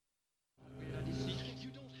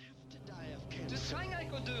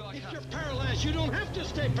If you're paralyzed, you don't have to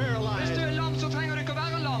stay paralyzed.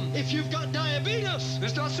 If you've got diabetes,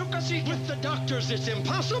 with the doctors it's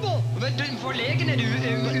impossible. But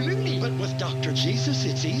with Dr. Jesus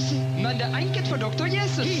it's easy.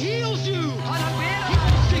 He heals you. He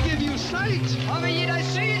wants to give you sight. He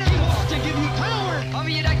wants to give you power.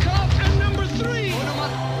 And number 3,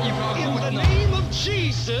 in the name of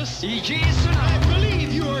Jesus, I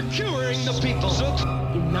believe you are curing the people.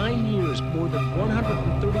 In 9 years, more than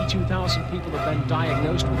 132,000 people have been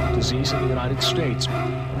diagnosed with the disease in the United States.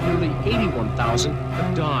 Nearly 81,000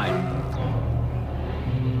 have died.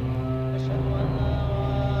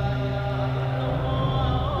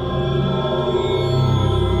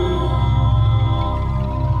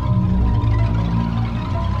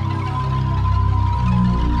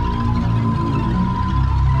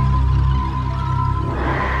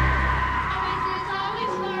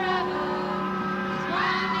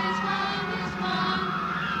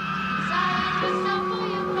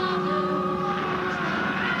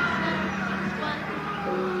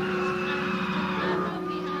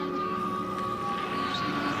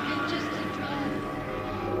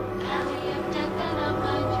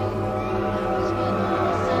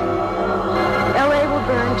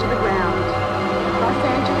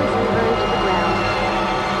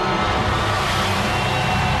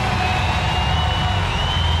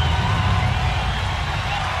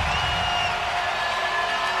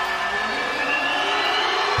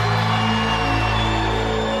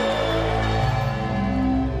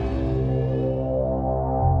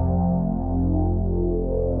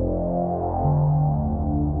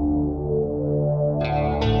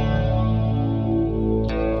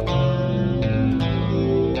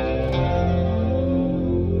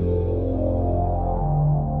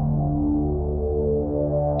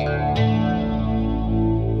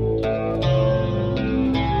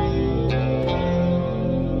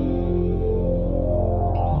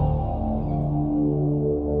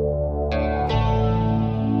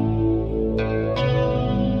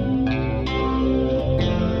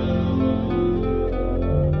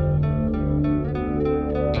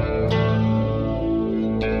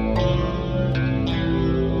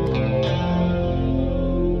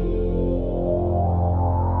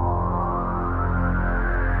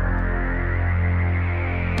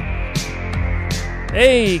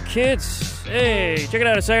 Hey, kids. Hey, check it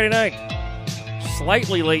out, a Saturday night.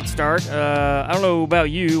 Slightly late start. I don't know about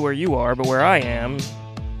you, where you are, but where I am,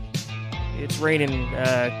 it's raining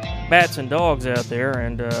bats and dogs out there,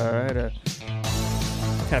 and I had a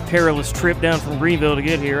kind of perilous trip down from Greenville to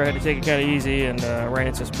get here. I had to take it kind of easy and ran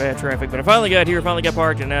into some bad traffic, but I finally got here, finally got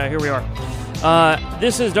parked, and here we are.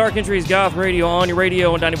 This is Dark Entries Goth Radio on your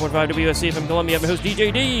radio on 90.5 WSC FM Columbia. I'm your host,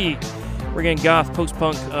 DJ D. We're getting goth,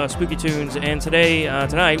 post-punk, spooky tunes, and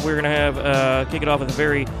tonight, we're going to have kick it off with a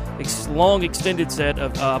very long, extended set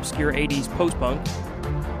of obscure 80s post-punk.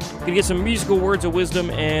 Going to get some musical words of wisdom,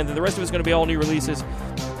 and the rest of it's going to be all new releases.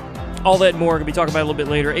 All that and more, going to be talking about a little bit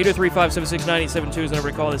later. 803-576-9872 is the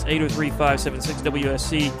number to call. This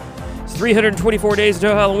 803-576-WSC. It's 324 days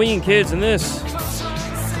until Halloween, kids, and this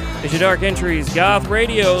is your Dark Entries Goth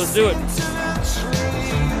Radio. Let's do it.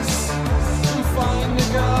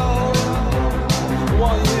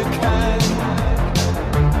 What you can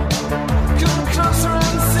come closer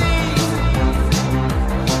and see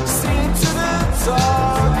into the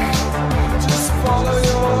dark. Just follow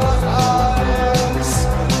your eyes,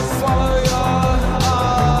 follow your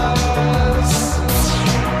eyes.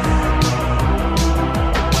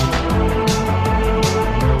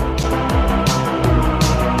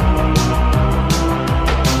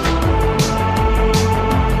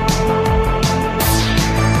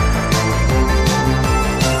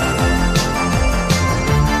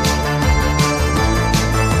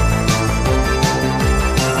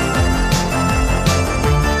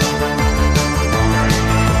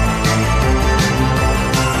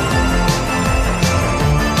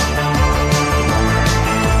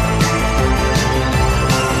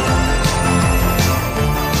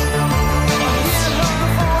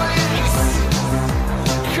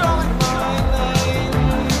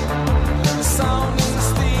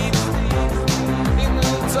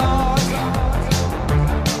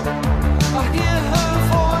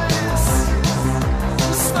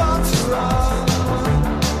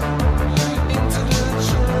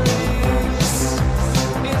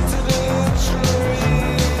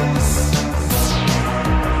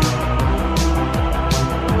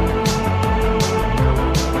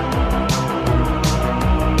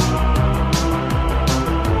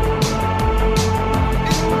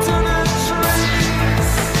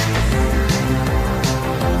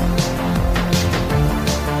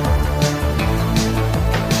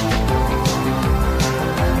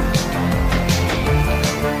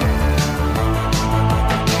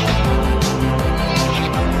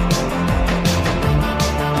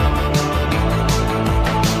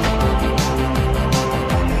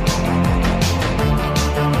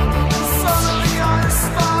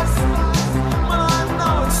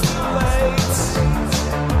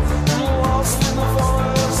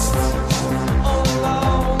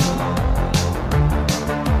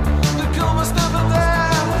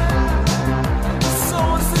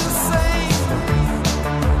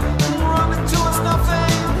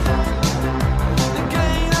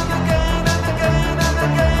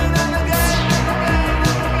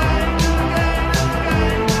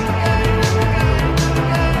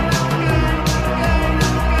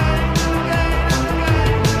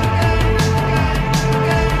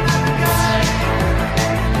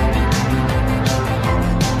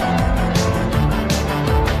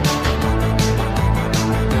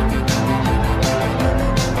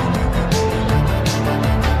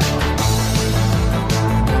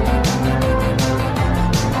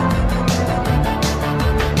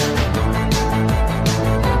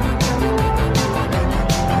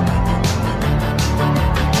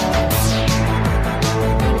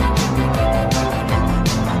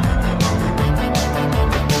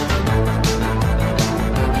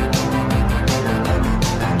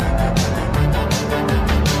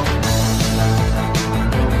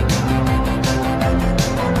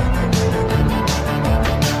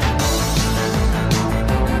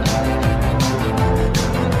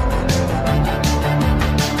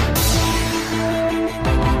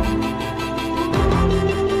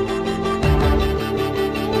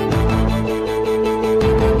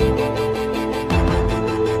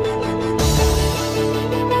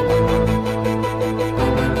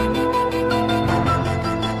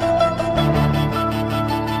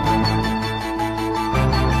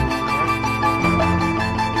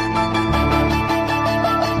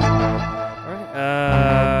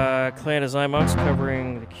 Zymox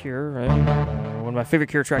covering The Cure, right? One of my favorite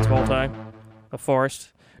Cure tracks of all time, A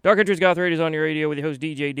Forest. Dark Entries Goth Radio is on your radio with your host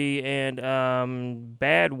DJ D, and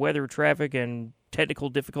bad weather, traffic, and technical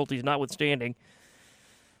difficulties notwithstanding,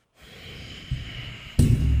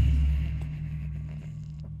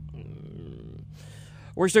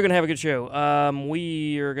 we're still going to have a good show.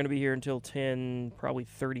 We are going to be here until 10, probably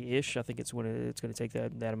 30-ish. I think it's when it's going to take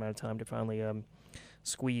that amount of time to finally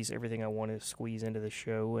squeeze everything I want to squeeze into the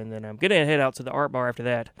show. And then I'm going to head out to the Art Bar after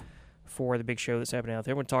that for the big show that's happening out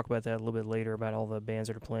there. I'm going to talk about that a little bit later, about all the bands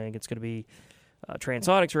that are playing. It's going to be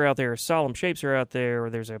Transonics are out there, Solemn Shapes are out there, or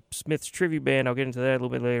there's a Smith's Tribute Band. I'll get into that a little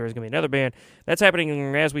bit later. There's going to be another band. That's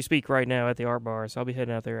happening as we speak right now at the Art Bar, so I'll be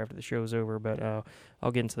heading out there after the show's over, but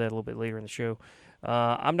I'll get into that a little bit later in the show.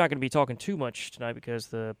 I'm not going to be talking too much tonight because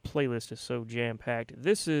the playlist is so jam-packed.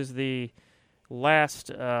 This is the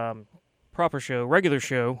last proper show, regular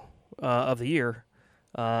show of the year,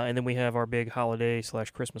 and then we have our big holiday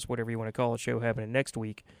 / Christmas, whatever you want to call it, show happening next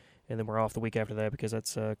week, and then we're off the week after that because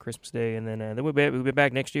that's Christmas Day, and then we'll be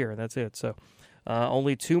back next year, and that's it. So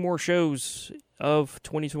only 2 more shows of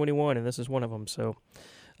 2021, and this is one of them. So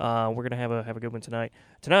we're going to have a good one tonight.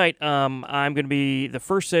 Tonight, I'm going to be, the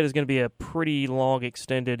first set is going to be a pretty long,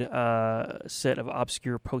 extended set of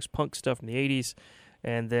obscure post-punk stuff from the 80s,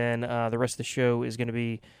 and then the rest of the show is going to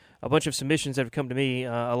be a bunch of submissions that have come to me.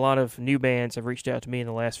 A lot of new bands have reached out to me in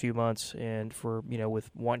the last few months, and for, with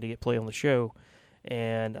wanting to get play on the show,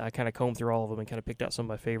 and I kind of combed through all of them and kind of picked out some of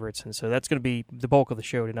my favorites, and so that's going to be the bulk of the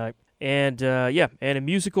show tonight. And and a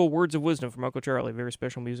musical Words of Wisdom from Uncle Charlie, a very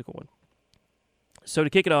special musical one. So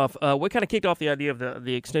to kick it off, what kind of kicked off the idea of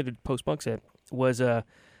the extended post-punk set was my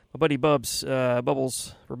buddy Bubbles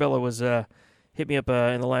Rebella was hit me up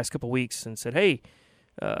in the last couple of weeks and said, hey,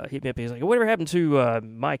 hit me up. He's like, whatever happened to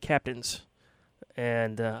My Captains?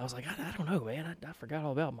 And I was like, I don't know, man. I forgot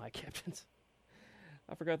all about My Captains.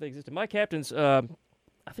 I forgot they existed. My Captains, I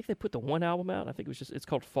think they put the one album out. I think it's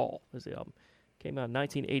called Fall is the album. Came out in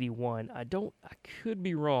 1981. I could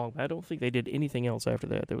be wrong, but I don't think they did anything else after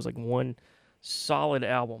that. There was like one solid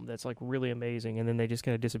album that's like really amazing, and then they just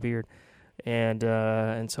kind of disappeared. And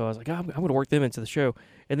so I was like, I'm going to work them into the show.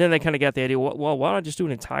 And then they kind of got the idea, well, why not just do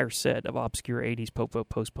an entire set of obscure 80s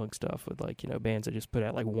post-punk stuff with like, bands that just put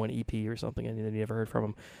out like one EP or something and then you never heard from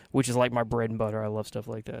them, which is like my bread and butter. I love stuff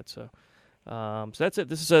like that. So that's it.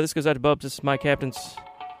 This goes out to Bubs. This is My Captains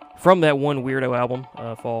from that one weirdo album,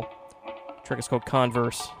 Fall. The track is called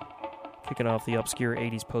Converse, kicking off the obscure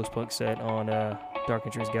 80s post-punk set on Dark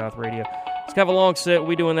Entries Goth Radio. It's kind of a long set. We'll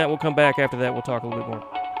be doing that. We'll come back after that. We'll talk a little bit more.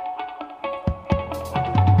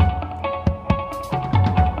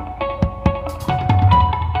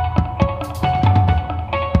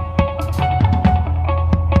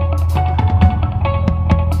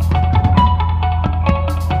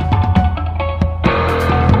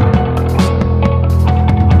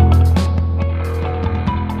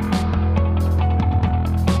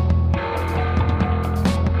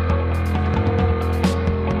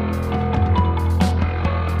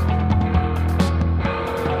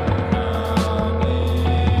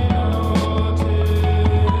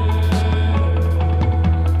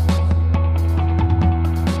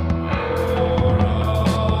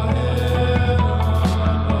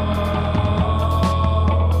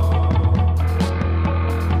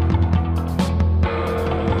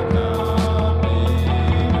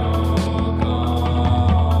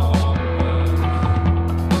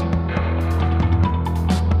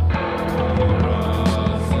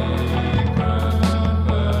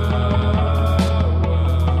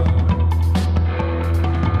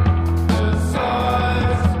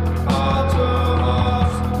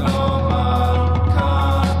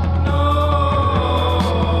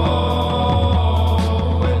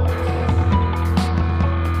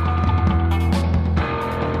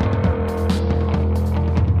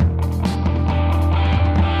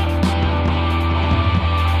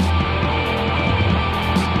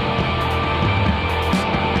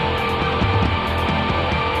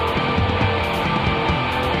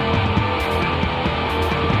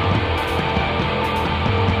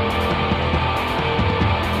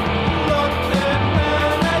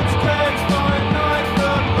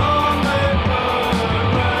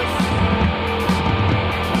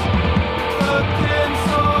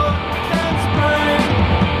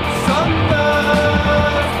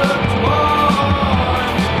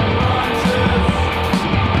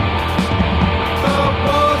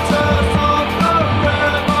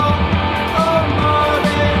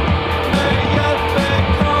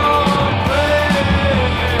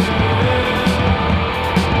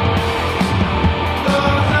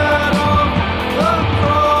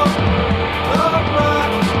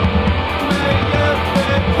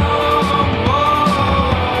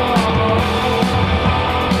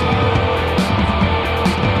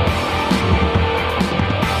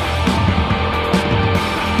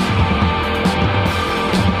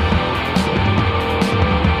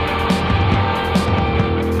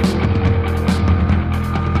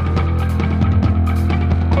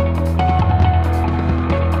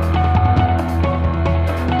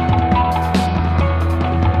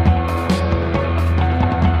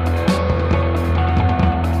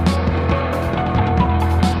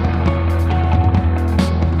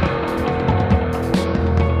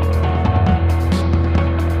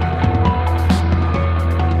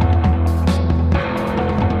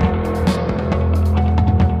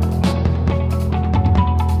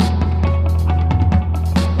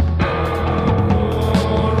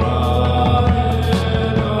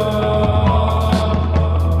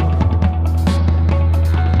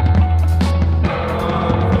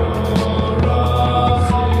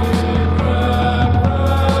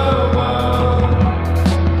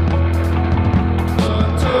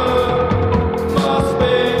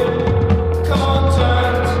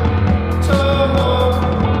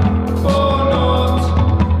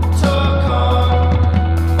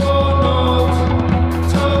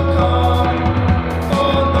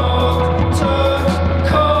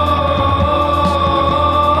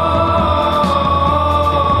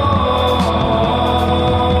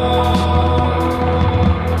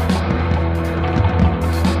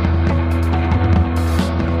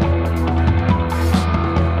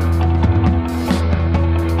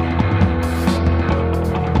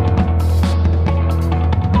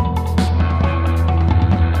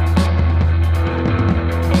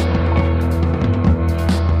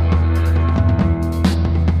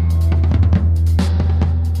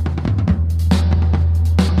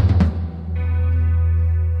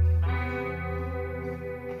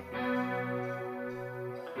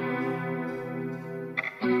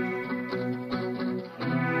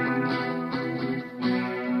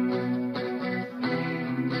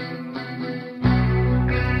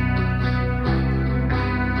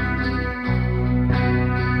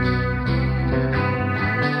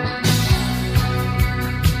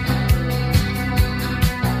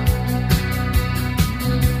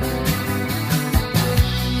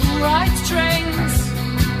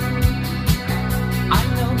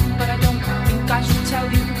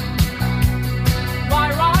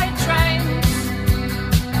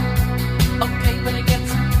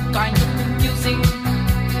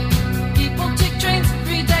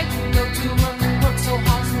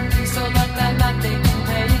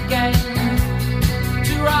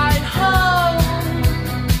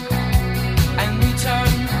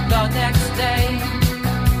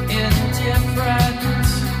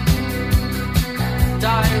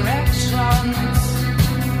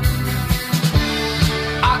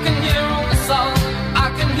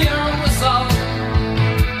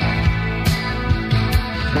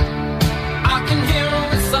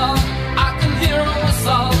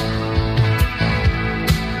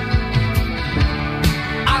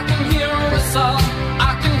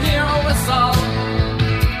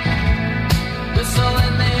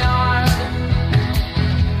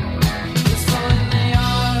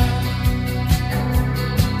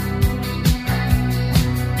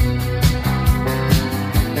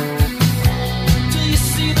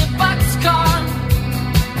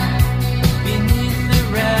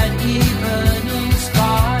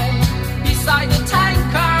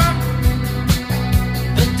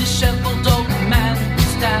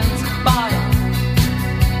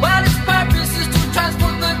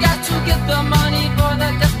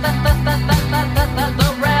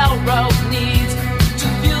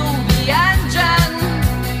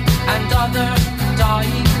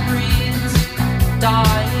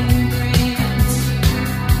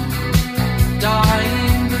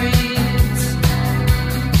 dying breeds,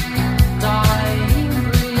 dying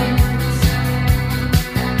breeds,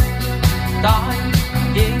 dying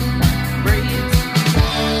breeds.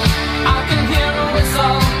 I can hear a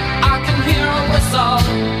whistle, I can hear a whistle.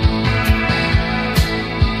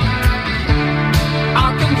 I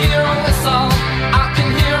can hear a whistle, I can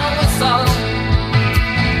hear a whistle.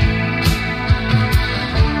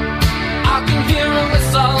 I can hear a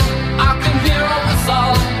whistle, I can hear a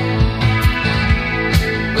whistle.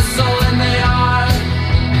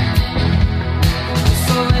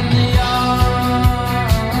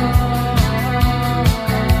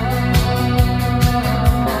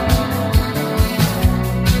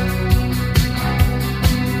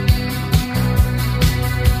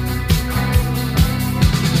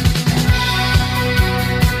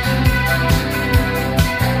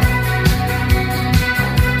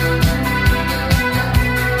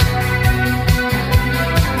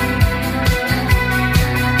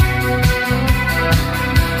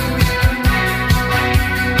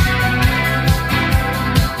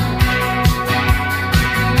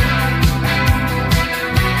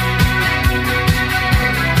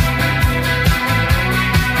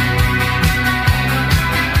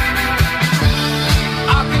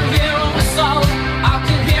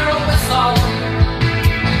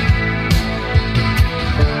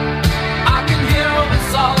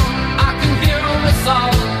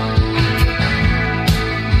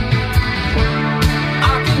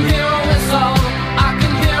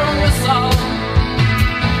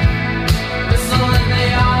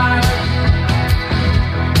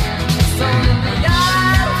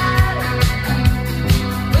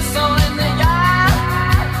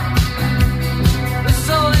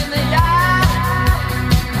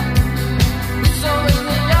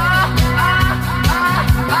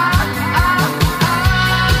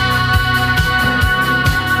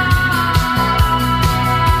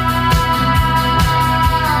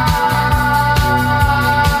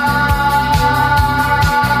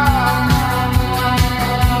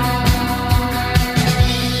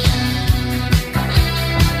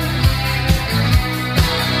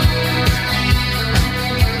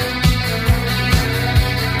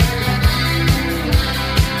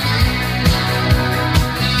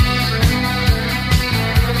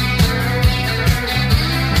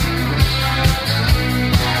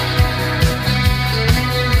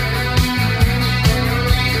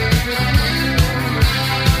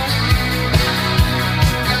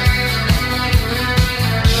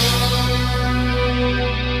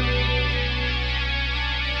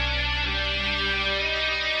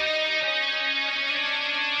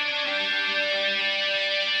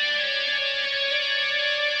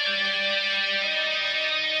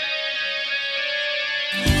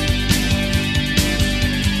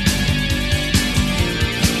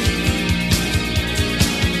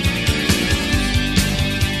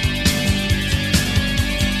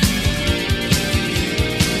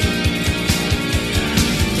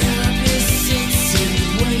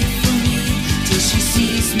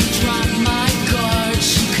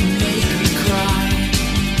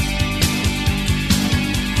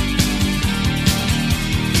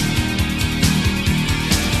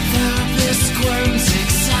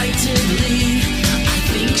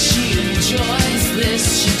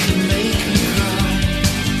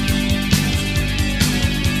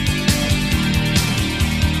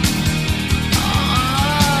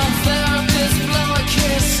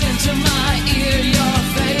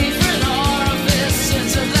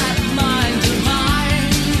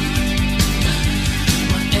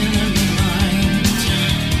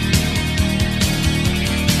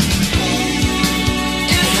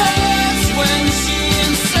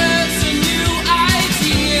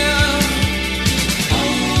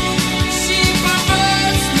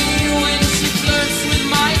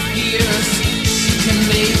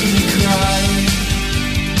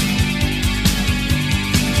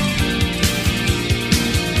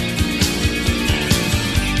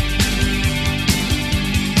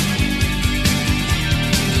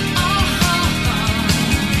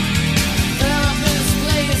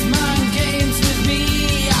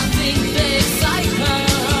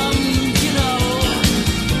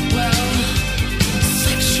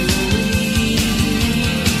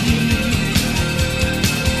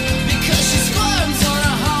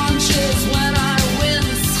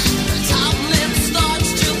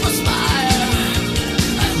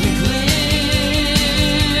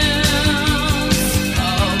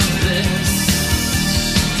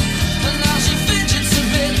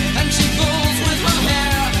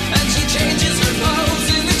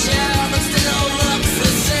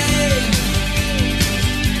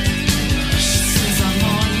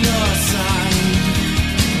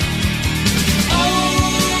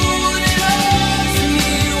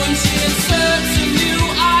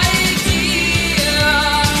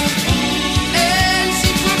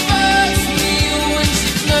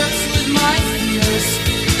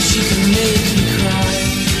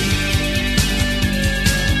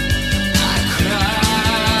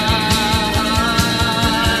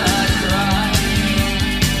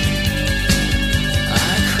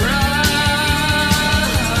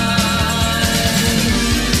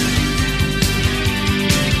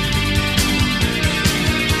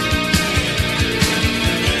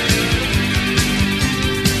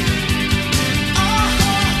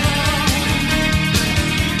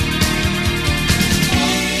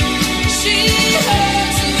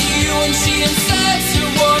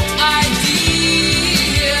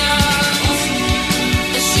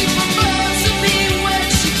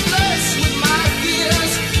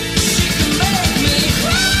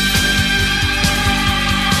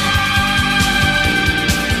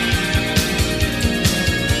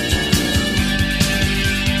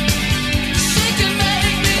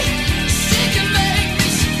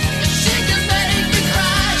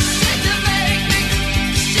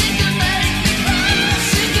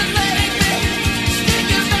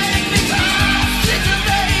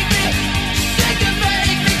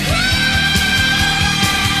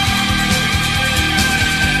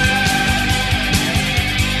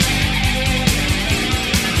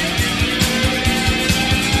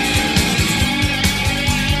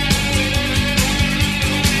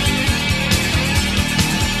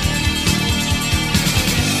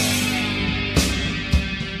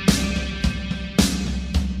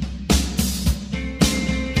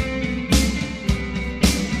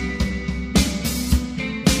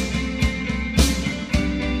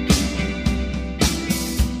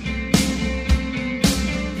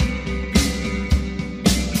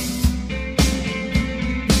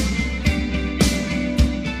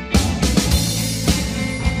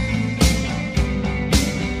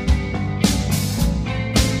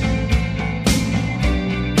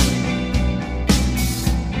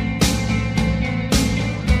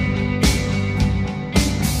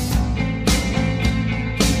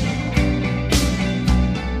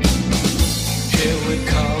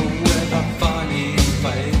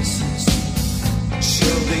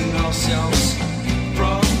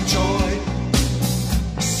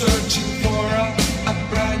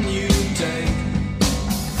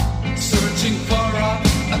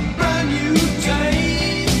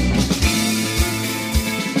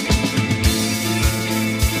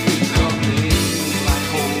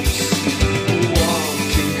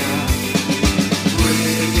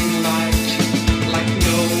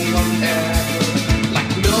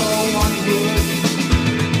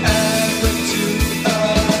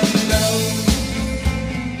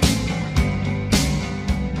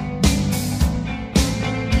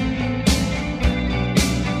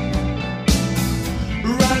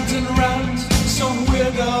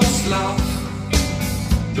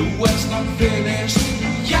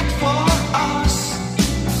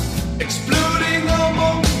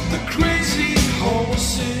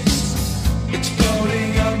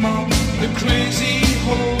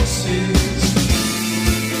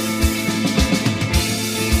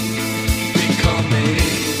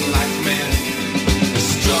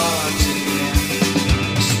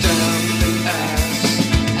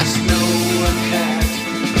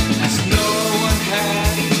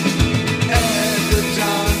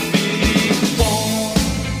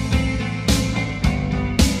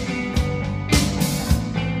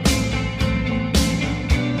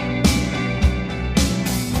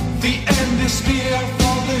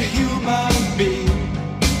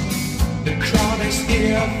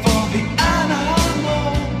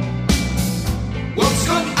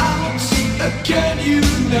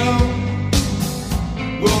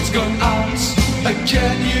 hearts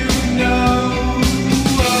again, you know.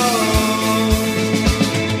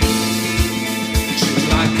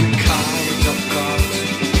 Like a kind of God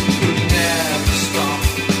who never stop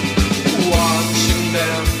watching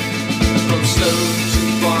them from stone to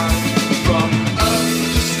barn, from earth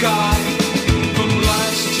to sky, from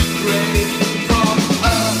lights to grave, from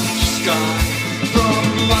earth to sky, from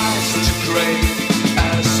lights to grave,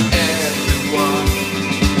 as everyone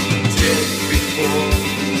did before.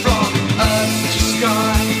 From earth to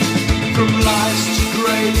sky, from lights to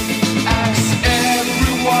grave, as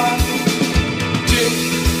everyone did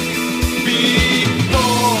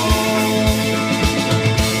before.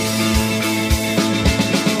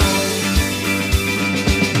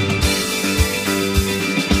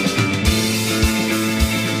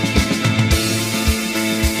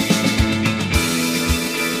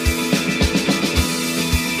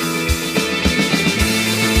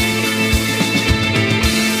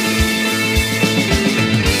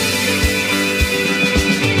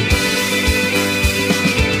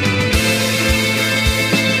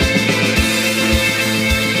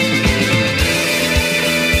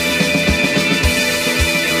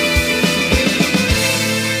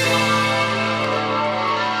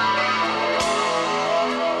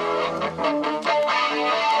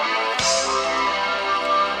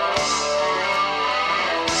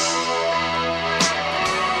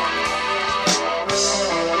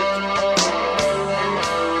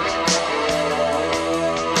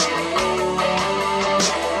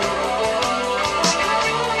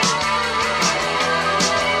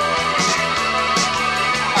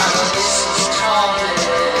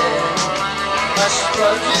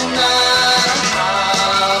 Broken now,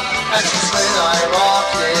 and she's when I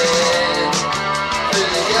walk in through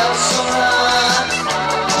the yellow summer.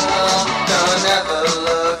 No one ever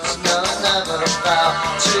looked, no one ever fell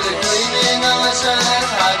to the gleaming eyes that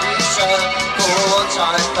had reached her. For once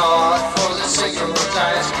I thought, for the single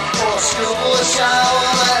dance, for a schoolboy shower,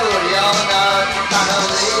 that we all know.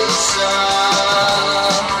 Annalisa,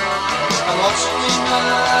 I'm watching you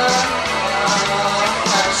now.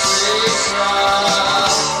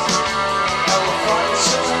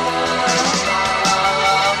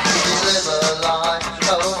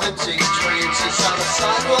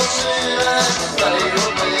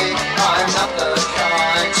 I'm not the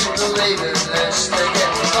kind to believe in this. They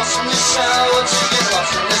get lost in the shower to get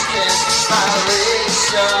lost in this kiss.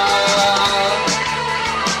 Alicia,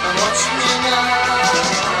 I'm watching you now.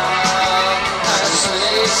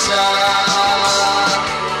 Alicia,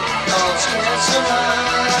 all together.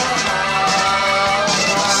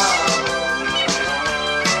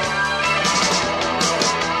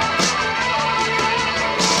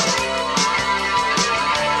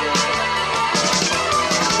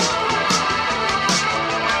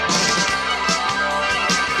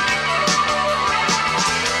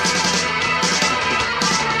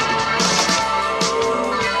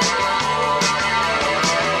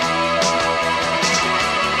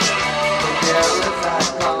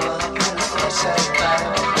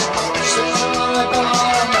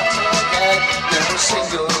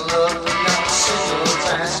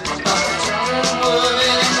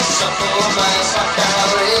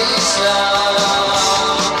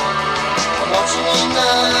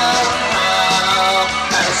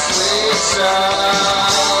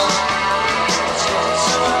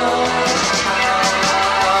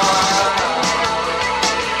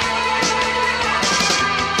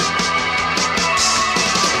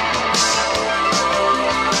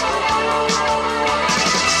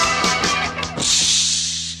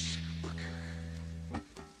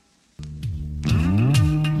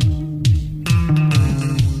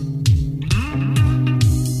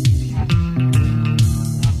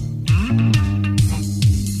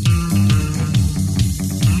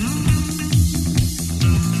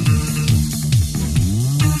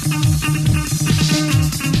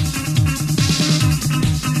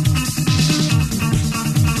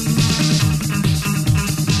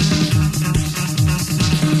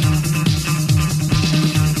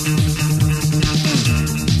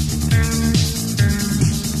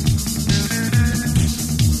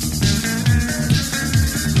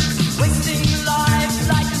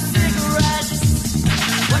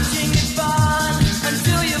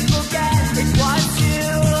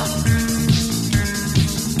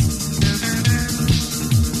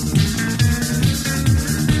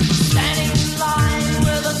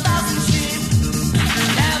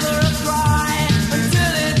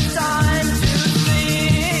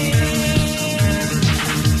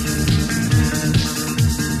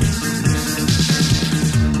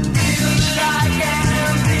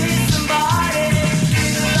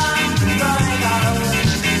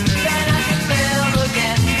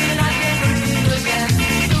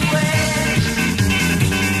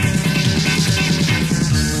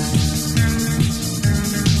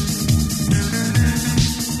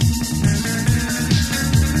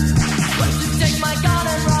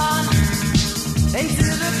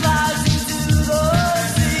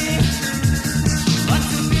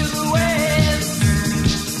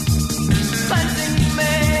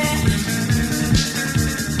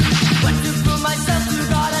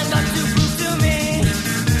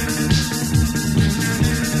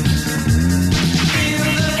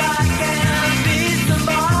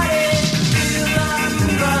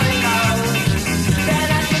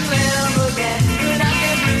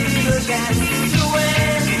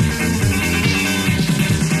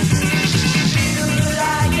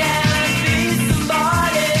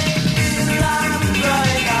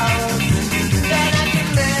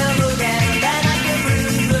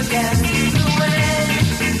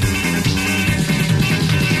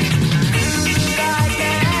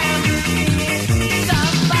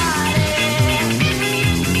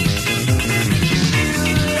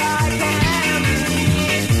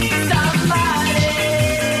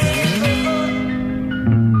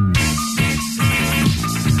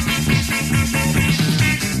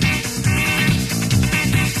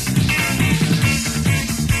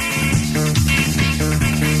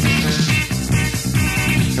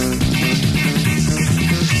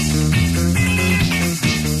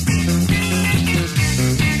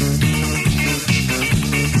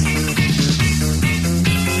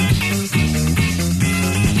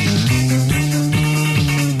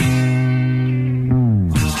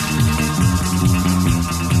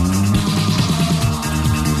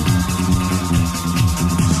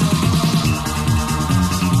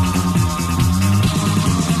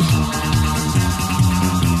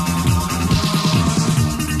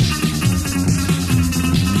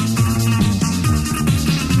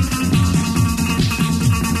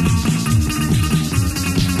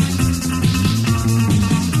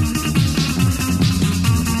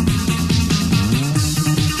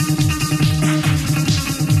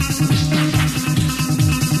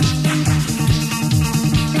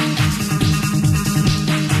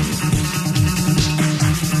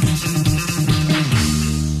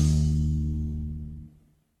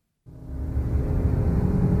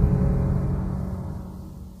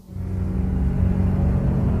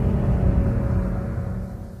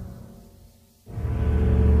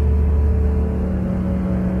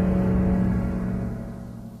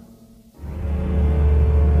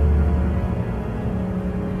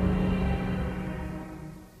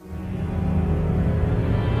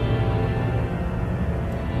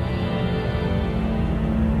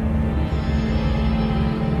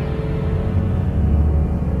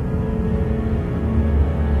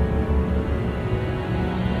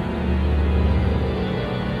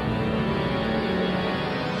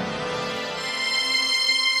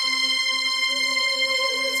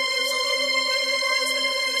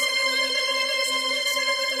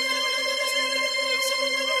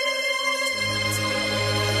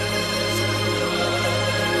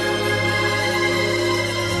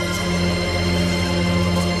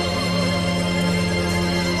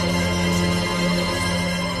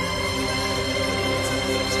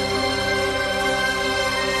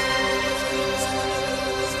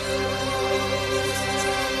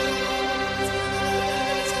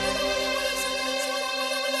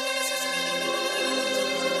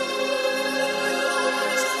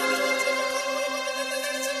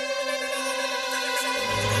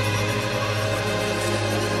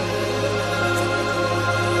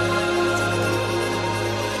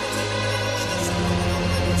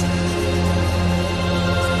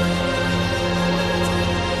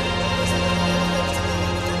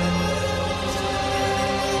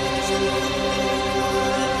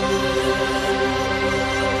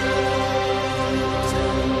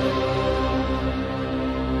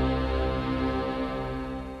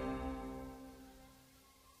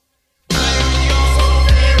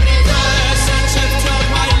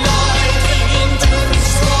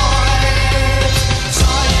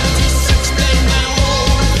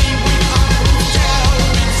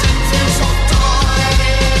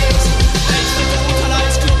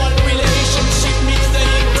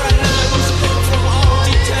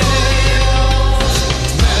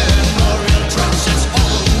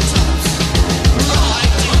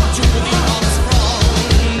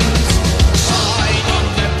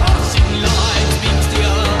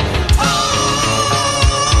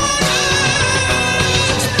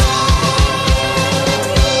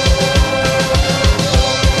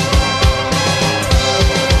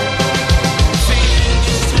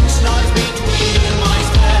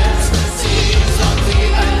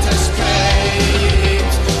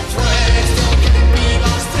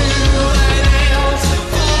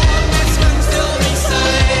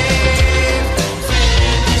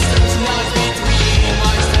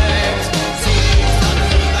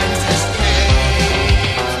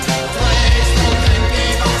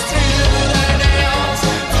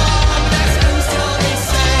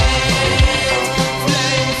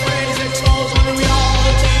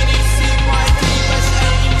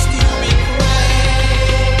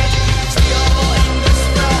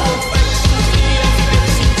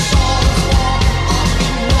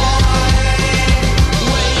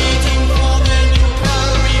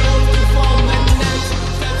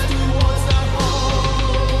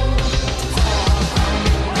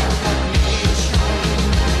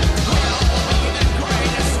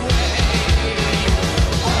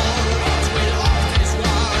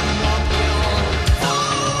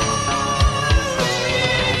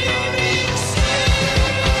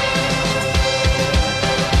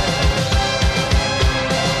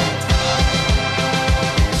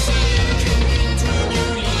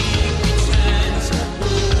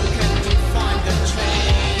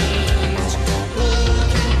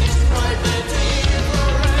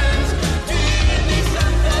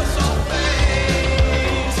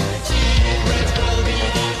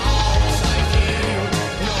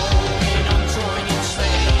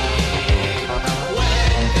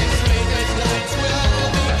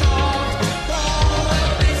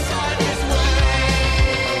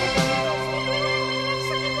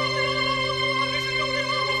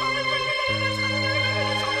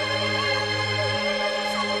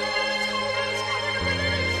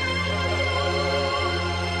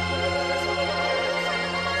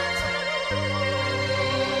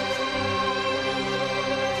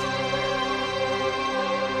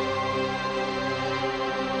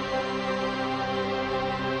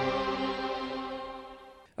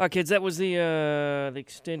 All right, kids, that was the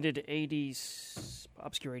extended 80s,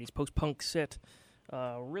 obscure 80s post-punk set.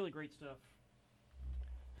 Really great stuff.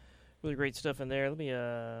 Really great stuff in there. Let me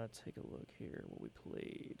take a look here what we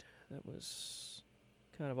played. That was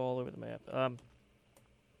kind of all over the map.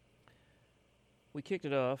 We kicked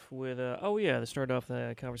it off with, to start off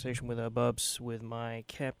the conversation with Bubs, with my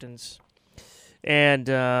Captains. And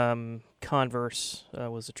Converse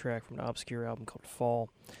was a track from an obscure album called Fall.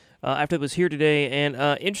 After it was Here Today, and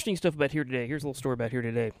interesting stuff about Here Today. Here's a little story about Here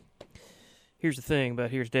Today. Here's the thing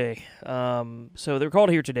about Here Today. So they were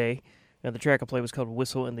called Here Today. The track I played was called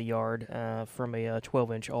Whistle in the Yard from a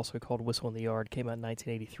 12-inch, also called Whistle in the Yard. Came out in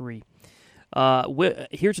 1983.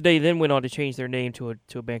 Here Today then went on to change their name to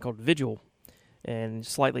a band called Vigil and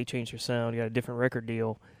slightly changed their sound, got a different record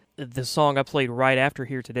deal. The song I played right after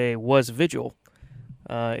Here Today was Vigil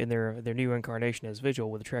in their new incarnation as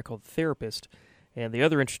Vigil with a track called Therapist. And the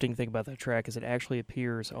other interesting thing about that track is it actually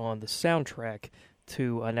appears on the soundtrack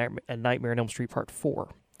to A Nightmare on Elm Street Part 4.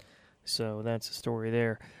 So that's the story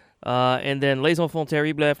there. And then Les Enfants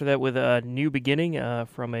Terribles after that with a New Beginning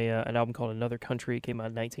from an album called Another Country. It came out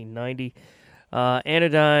in 1990.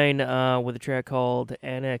 Anodyne with a track called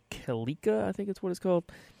Anakalika, I think that's what it's called,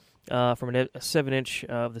 from a 7-inch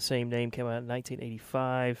of the same name, came out in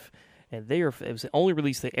 1985. And it was the only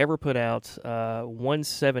release they ever put out, one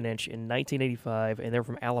 7-inch in 1985, and they're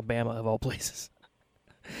from Alabama, of all places.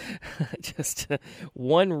 Just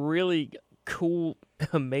one really cool,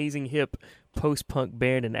 amazing, hip post-punk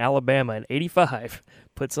band in Alabama in '85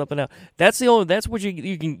 put something out. That's what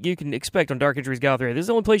you can expect on Dark Entries Goth Radio. This is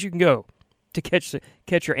the only place you can go to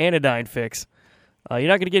catch your Anodyne fix. You're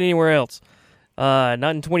not going to get anywhere else. Not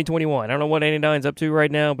in 2021. I don't know what Anodyne's up to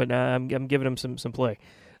right now, but I'm giving them some play.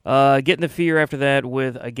 Getting the Fear after that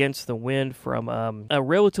with Against the Wind from a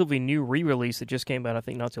relatively new re-release that just came out, I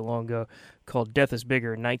think, not too long ago, called Death is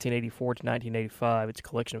Bigger, 1984 to 1985. It's a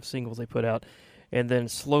collection of singles they put out. And then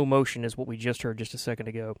Slow Motion is what we just heard just a second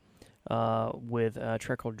ago with a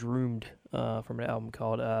track called Droomed from an album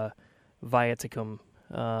called Viaticum,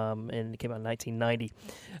 and it came out in 1990.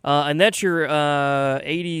 And that's your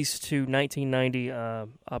 80s to 1990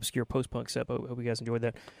 obscure post-punk set. I hope you guys enjoyed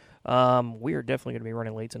that. We are definitely going to be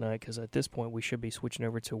running late tonight because at this point we should be switching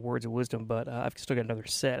over to Words of Wisdom, but I've still got another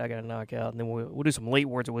set I got to knock out, and then we'll do some late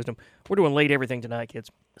Words of Wisdom. We're doing late everything tonight,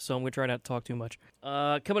 kids, so I'm going to try not to talk too much.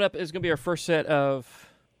 Coming up is going to be our first set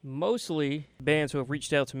of mostly bands who have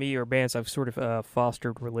reached out to me or bands I've sort of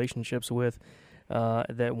fostered relationships with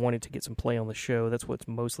that wanted to get some play on the show. That's what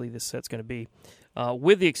mostly this set's going to be,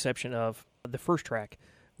 with the exception of the first track,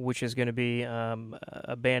 which is going to be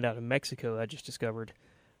a band out of Mexico I just discovered.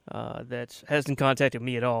 That hasn't contacted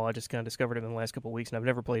me at all. I just kind of discovered him in the last couple of weeks, and I've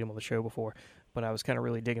never played him on the show before, but I was kind of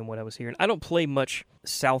really digging what I was hearing. I don't play much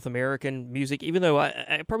South American music, even though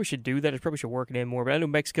I probably should do that. I probably should work it in more, but I know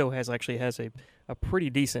Mexico has a pretty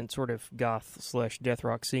decent sort of goth/death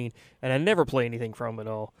rock scene, and I never play anything from it at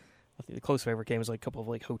all. I think the closest I ever came was like a couple of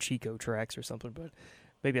like Hochico tracks or something, but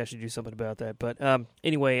maybe I should do something about that. But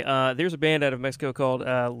anyway, there's a band out of Mexico called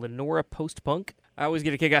Lenora Post Punk. I always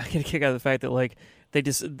get a kick out of the fact that like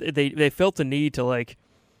they felt the need to like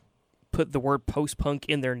put the word post punk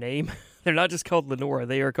in their name. They're not just called Lenora;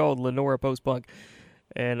 they are called Lenora Post Punk.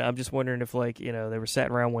 And I'm just wondering if like they were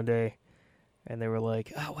sat around one day and they were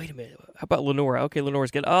like, oh wait a minute, how about Lenora? Okay,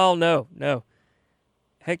 Lenora's good. Oh no.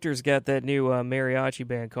 Hector's got that new mariachi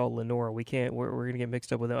band called Lenora. We're gonna get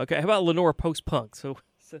mixed up with them. Okay, how about Lenora Post Punk? So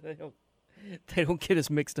they don't get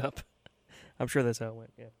us mixed up. I'm sure that's how it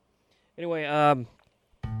went. Yeah. Anyway,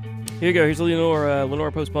 here you go. Here's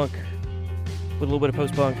Lenora Post Punk with a little bit of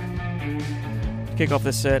post punk. Kick off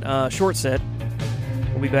this set, short set.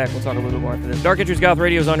 We'll be back. We'll talk a little bit more after this. Dark Entries Goth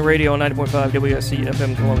Radio is on the radio on 90.5 WSC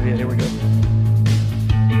FM Columbia. Here we go.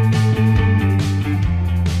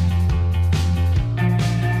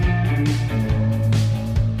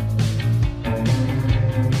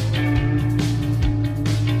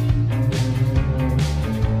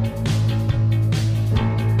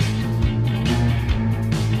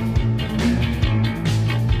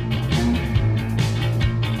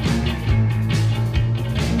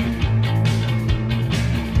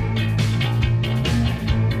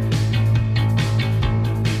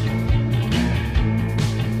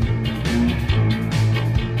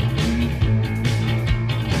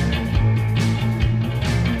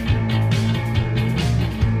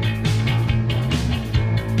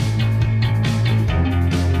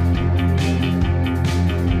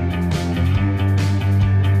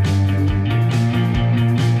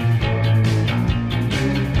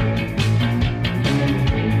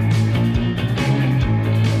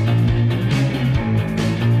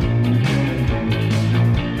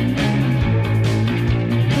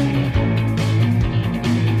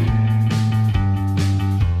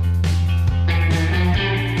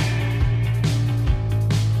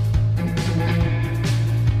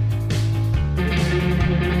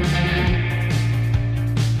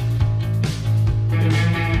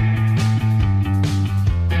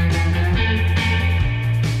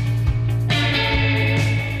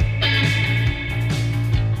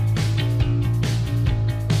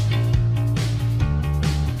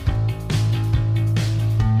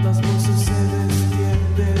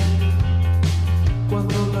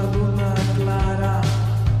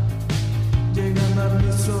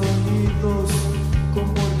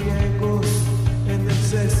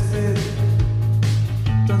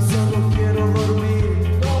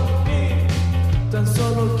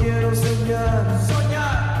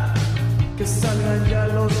 que salgan ya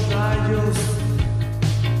los rayos,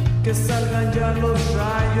 que salgan ya los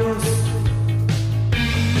rayos.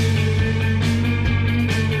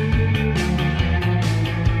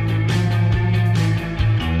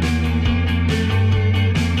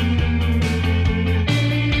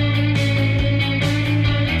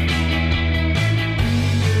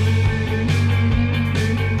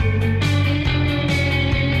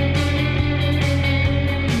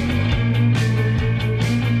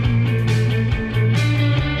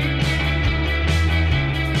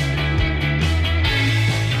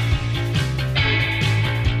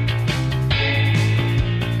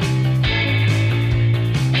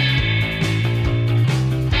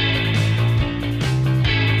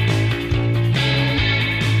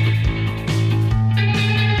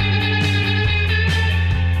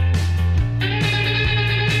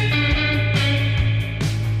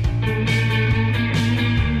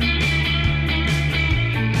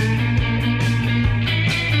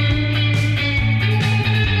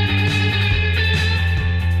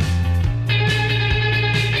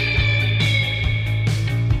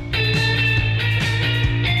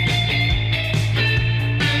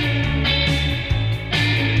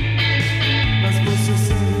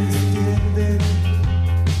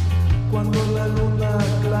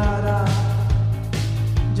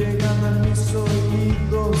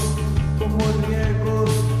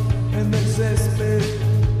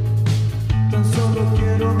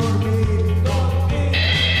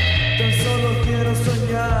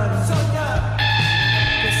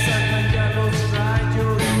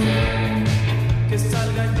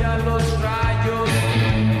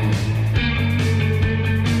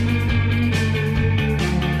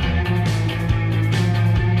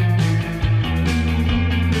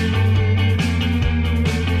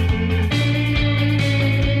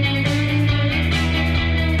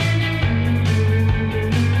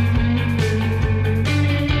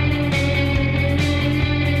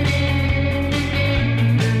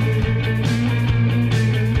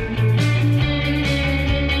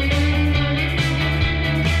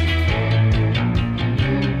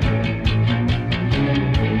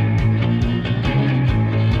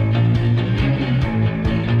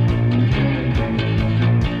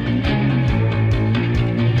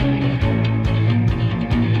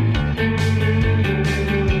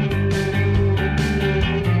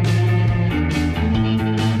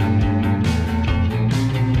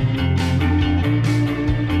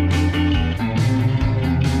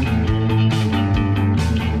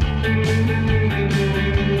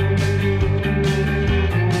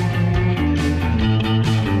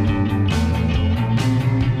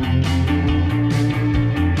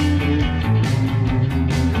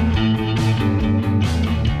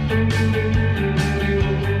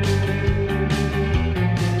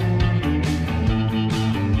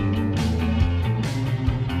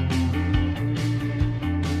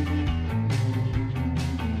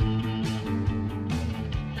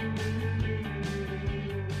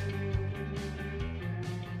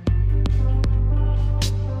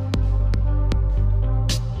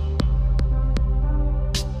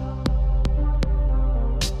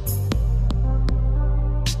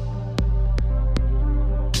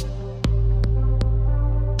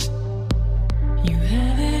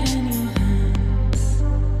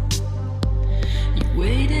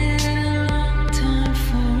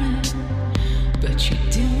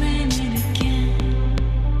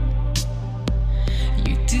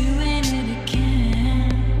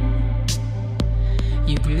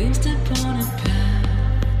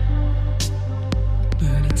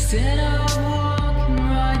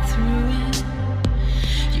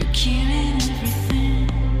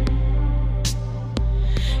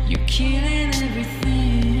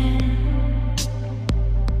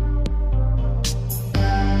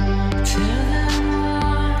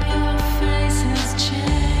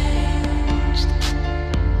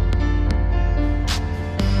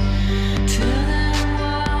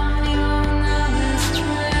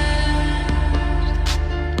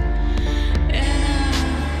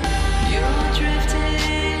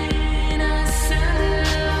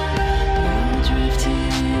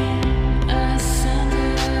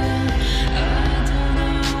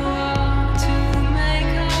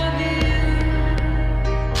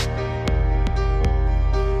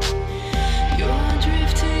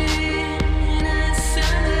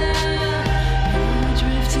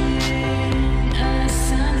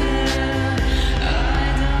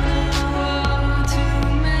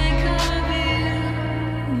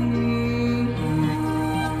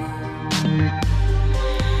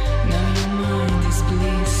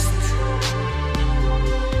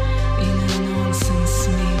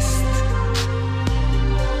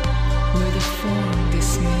 form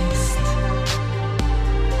dismissed.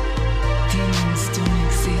 Demons don't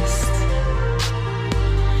exist.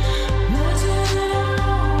 Wasn't it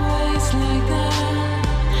always like that?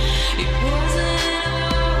 It wasn't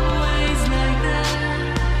always like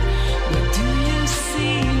that. What do you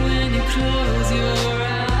see when you close your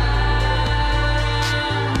eyes?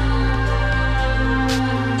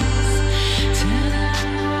 Tell them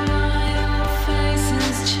why your face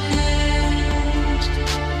has changed.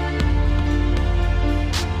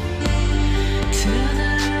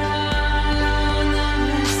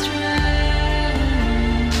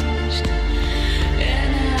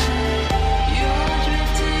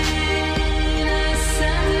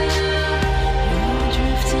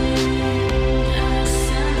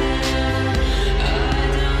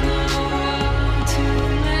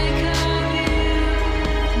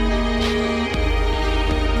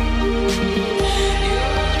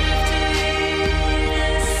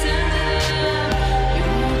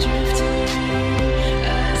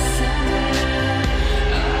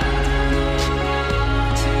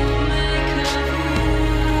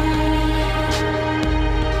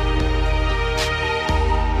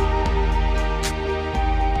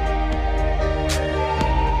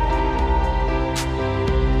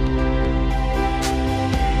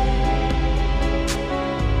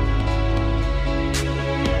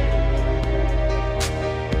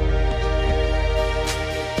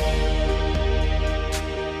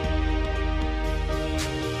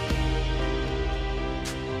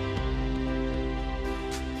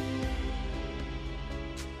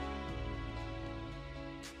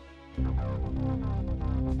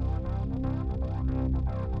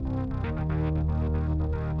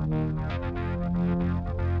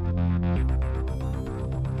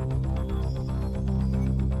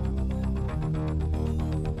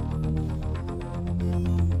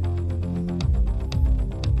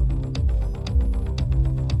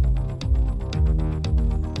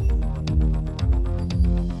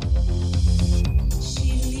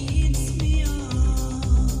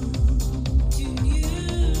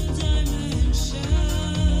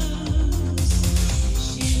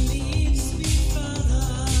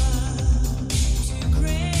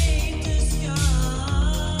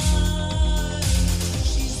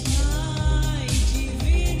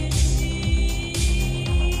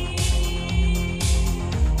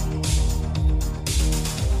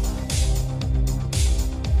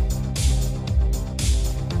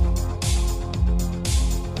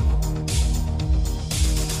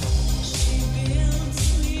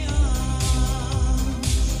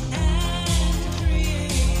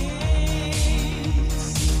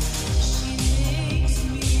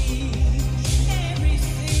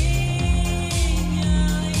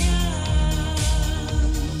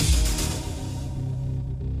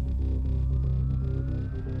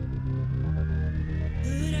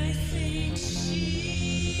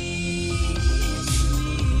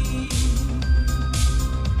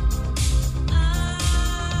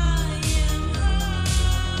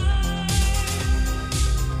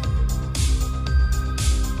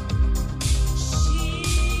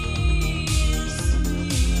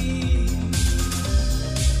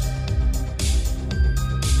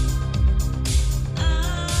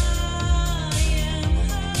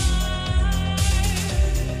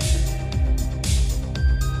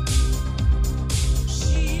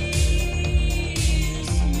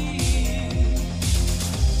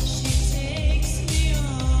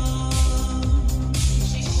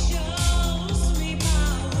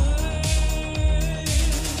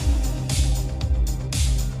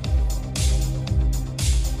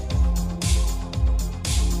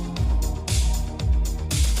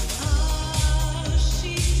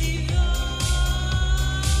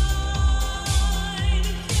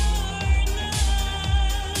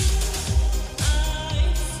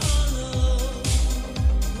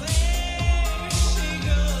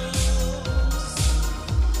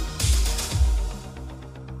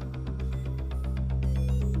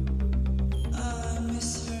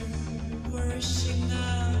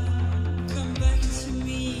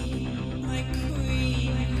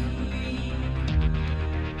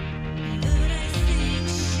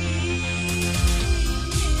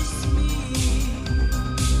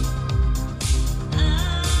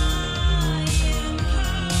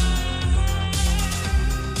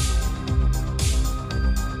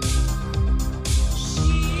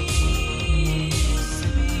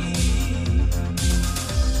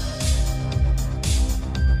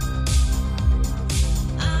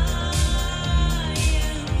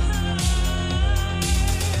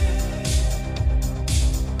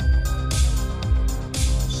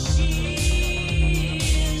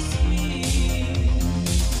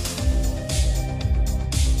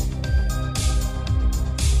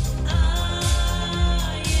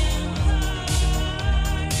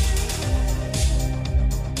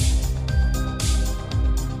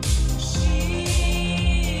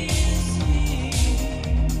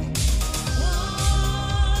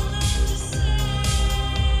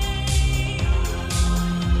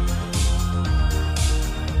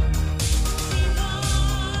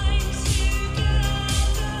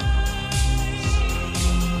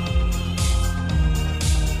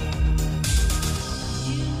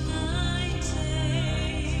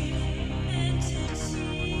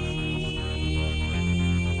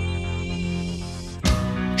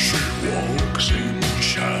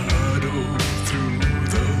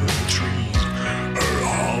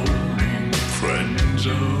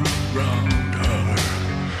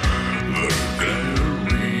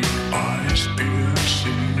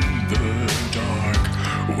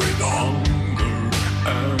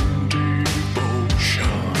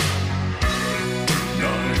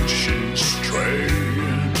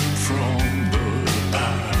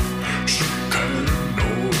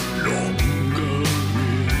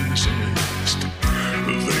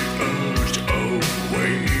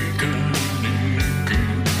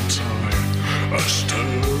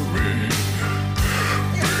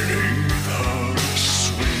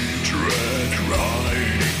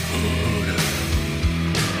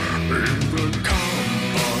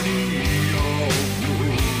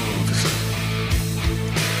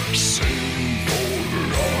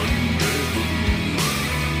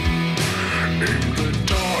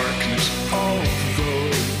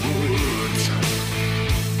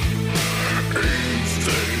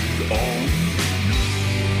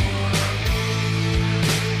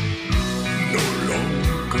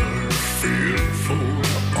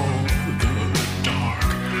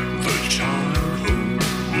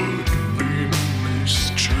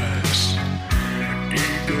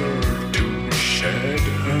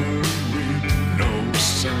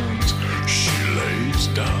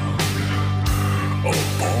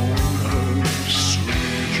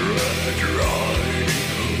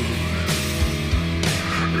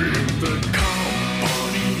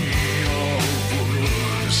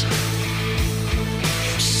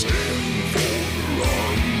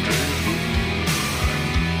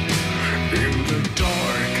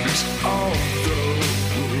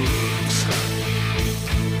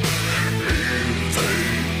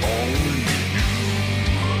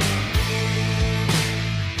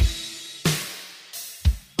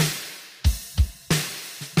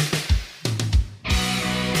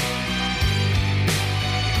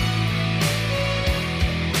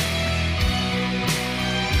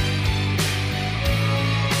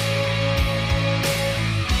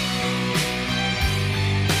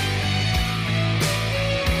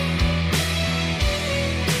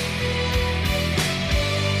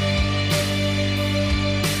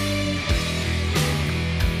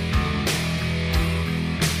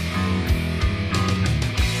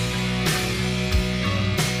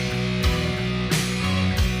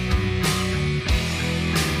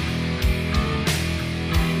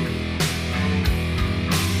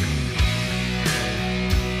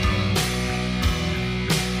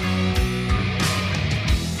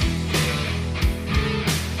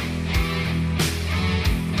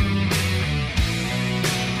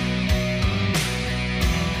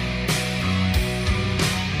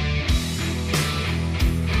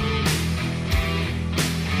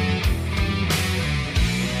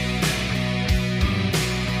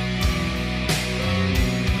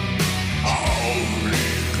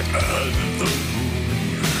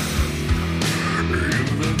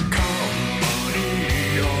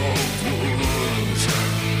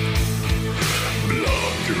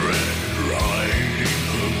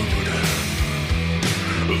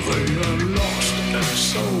 They are lost and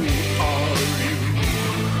so are you.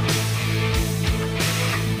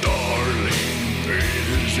 Darling,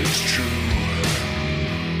 it's true.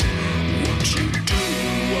 What you do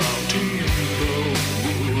out in the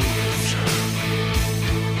woods,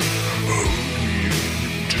 oh, you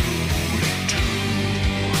do it too.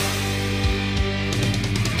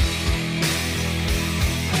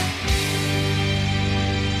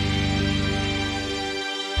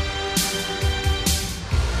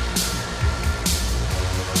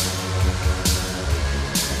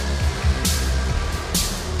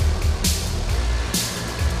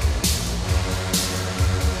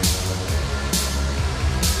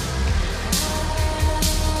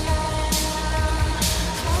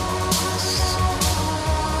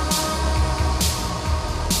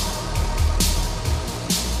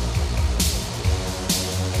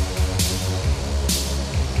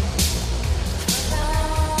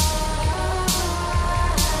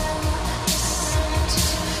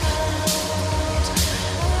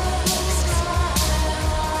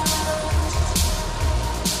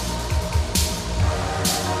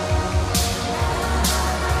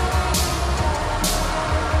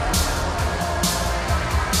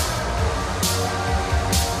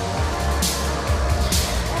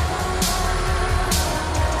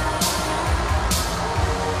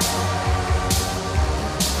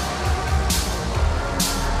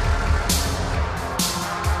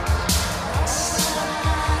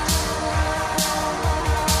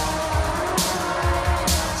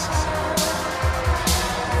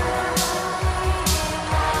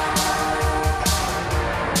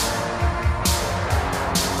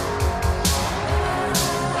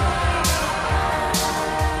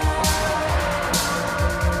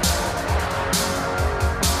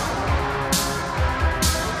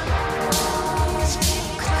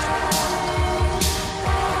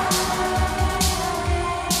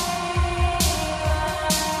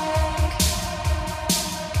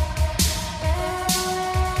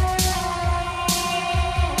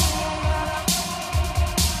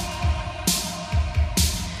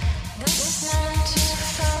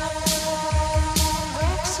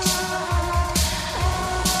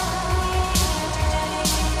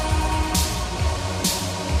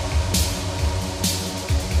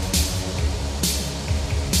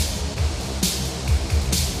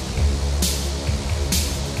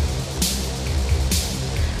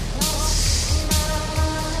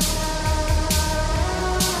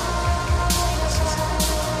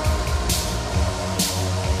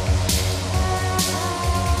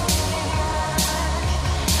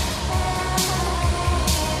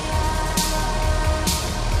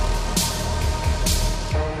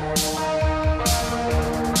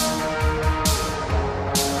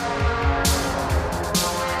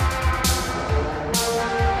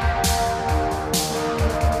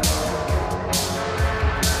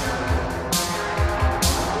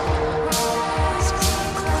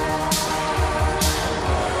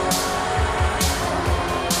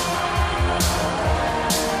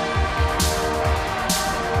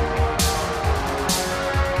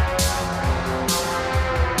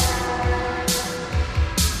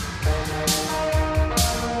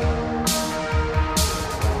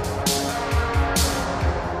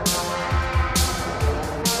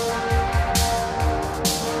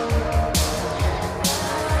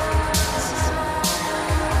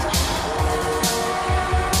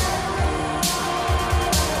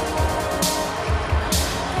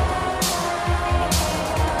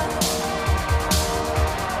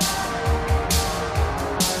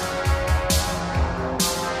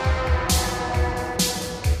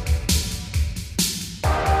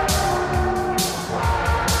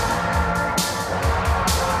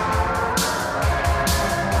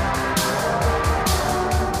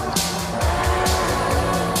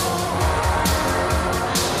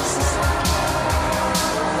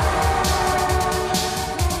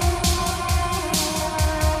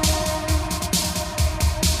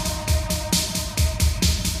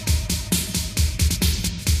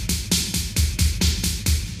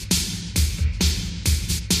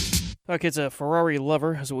 Okay, it's a Ferrari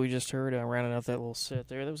Lover, as we just heard, rounding out that little set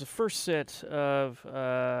there. That was the first set of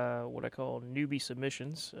what I call newbie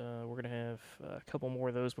submissions. We're going to have a couple more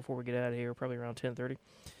of those before we get out of here, probably around 10:30.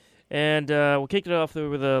 And we'll kick it off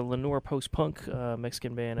with a Lenore post-punk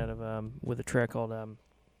Mexican band out of with a track called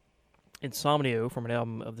Insomnio from an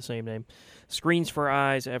album of the same name. Screens for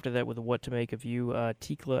Eyes after that with What to Make of You.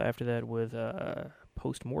 Tikla after that with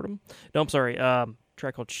Postmortem. No, I'm sorry.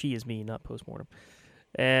 Track called She Is Me, not Postmortem.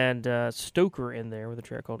 And Stoker in there with a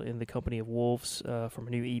track called In the Company of Wolves from a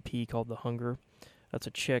new EP called The Hunger. That's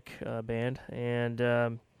a Czech band.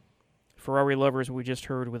 And Ferrari Lovers, we just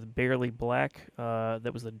heard with Barely Black.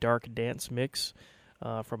 That was the Dark Dance mix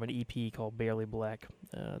from an EP called Barely Black.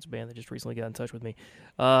 It's a band that just recently got in touch with me.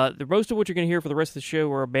 The most of what you're going to hear for the rest of the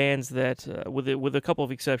show are bands that, with a couple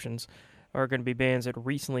of exceptions, are going to be bands that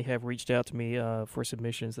recently have reached out to me for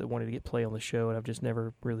submissions that wanted to get play on the show, and I've just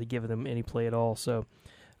never really given them any play at all. So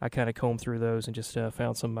I kind of combed through those and just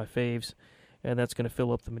found some of my faves. And that's going to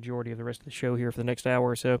fill up the majority of the rest of the show here for the next hour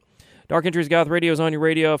or so. Dark Entries Goth Radio is on your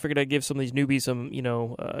radio. I figured I'd give some of these newbies some,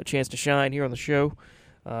 chance to shine here on the show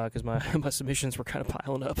because my submissions were kind of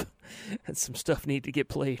piling up and some stuff needed to get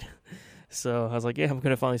played. So I was like, I'm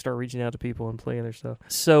going to finally start reaching out to people and playing their stuff.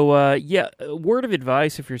 So, word of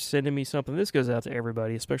advice if you're sending me something. This goes out to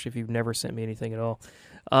everybody, especially if you've never sent me anything at all.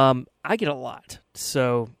 I get a lot.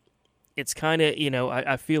 So it's kind of,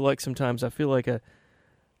 I feel like sometimes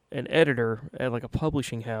an editor at like a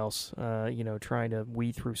publishing house, trying to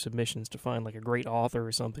weed through submissions to find like a great author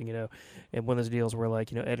or something, and one of those deals where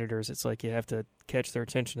like, editors, it's like you have to catch their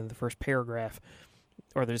attention in the first paragraph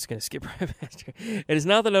or they're just going to skip right past you. And it's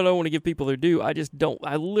not that I don't want to give people their due. I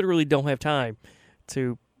literally don't have time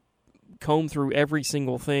to comb through every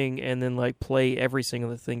single thing and then like play every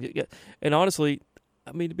single thing. And honestly,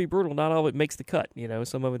 I mean, to be brutal, not all of it makes the cut,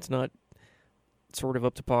 some of it's not sort of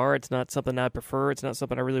up to par. It's not something I prefer. It's not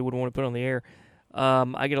something I really would want to put on the air.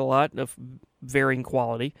 I get a lot of varying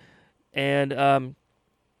quality. And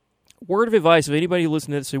word of advice of anybody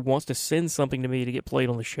listening to this who wants to send something to me to get played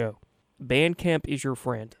on the show, Bandcamp is your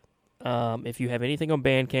friend. If you have anything on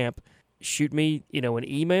Bandcamp, shoot me, an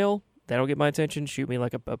email. That'll get my attention. Shoot me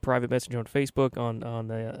like a private message on Facebook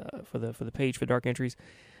for the page for Dark Entries.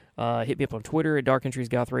 Hit me up on Twitter at Dark Entries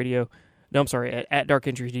Goth Radio. No, I'm sorry, at Dark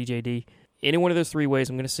Entries DJD. Any one of those three ways,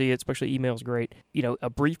 I'm going to see it, especially email's great. A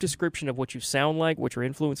brief description of what you sound like, what your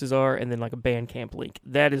influences are, and then like a Bandcamp link.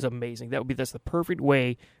 That is amazing. That's the perfect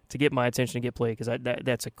way to get my attention and get played, because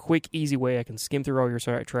that's a quick, easy way I can skim through all your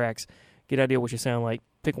tracks, get an idea what you sound like,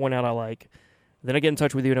 pick one out I like. Then I get in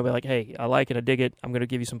touch with you and I'll be like, hey, I like it, I dig it, I'm going to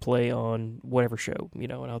give you some play on whatever show,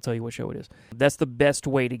 and I'll tell you what show it is. That's the best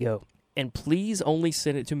way to go. And please only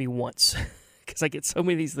send it to me once. Because I get so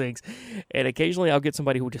many of these things, and occasionally I'll get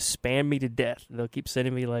somebody who will just spam me to death. They'll keep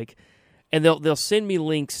sending me and they'll send me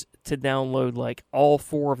links to download like all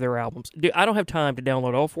 4 of their albums. Dude, I don't have time to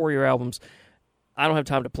download all 4 of your albums. I don't have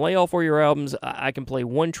time to play all 4 of your albums. I can play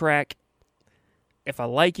one track. If I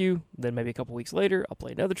like you, then maybe a couple weeks later I'll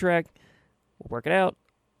play another track. We'll work it out,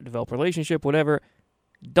 develop a relationship, whatever.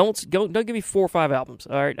 Don't give me 4 or 5 albums.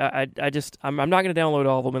 All right, I'm not going to download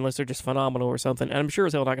all of them unless they're just phenomenal or something. And I'm sure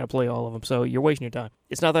as hell not going to play all of them. So you're wasting your time.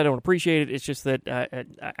 It's not that I don't appreciate it. It's just that I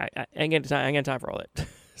ain't got time for all that.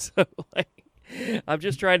 So I'm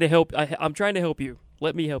just trying to help. I'm trying to help you.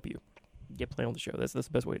 Let me help you get play on the show. That's the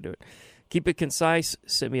best way to do it. Keep it concise.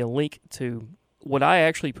 Send me a link to. What I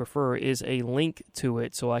actually prefer is a link to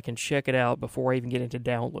it so I can check it out before I even get into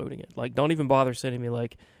downloading it. Like, don't even bother sending me,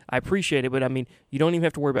 I appreciate it, but, I mean, you don't even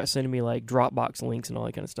have to worry about sending me, Dropbox links and all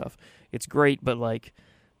that kind of stuff. It's great, but,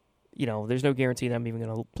 there's no guarantee that I'm even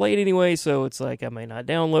going to play it anyway, so it's I may not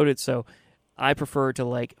download it, so I prefer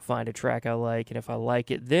to, find a track I like, and if I like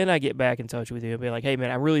it, then I get back in touch with you and be like, hey, man,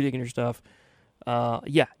 I'm really digging your stuff.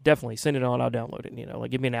 Yeah, definitely send it on. I'll download it.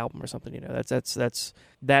 Give me an album or something.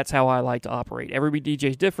 That's how I like to operate. Every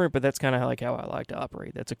DJ's different, but that's kind of how I like to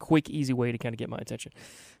operate. That's a quick, easy way to kind of get my attention.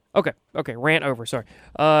 Okay, rant over. Sorry.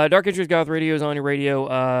 Dark Entries Goth Radio is on your radio.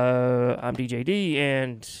 I'm DJ D,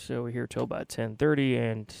 and so we're here till about 10:30,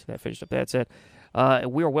 and that finished up that set.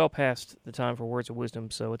 We are well past the time for words of wisdom,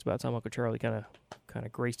 so it's about time Uncle Charlie kind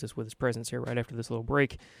of graced us with his presence here right after this little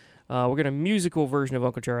break. We're going to musical version of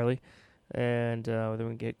Uncle Charlie. And then we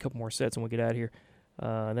can get a couple more sets and we'll get out of here.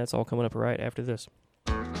 And that's all coming up right after this.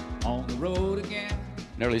 On the road again.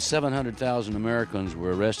 Nearly 700,000 Americans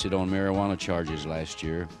were arrested on marijuana charges last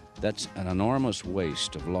year. That's an enormous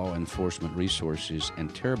waste of law enforcement resources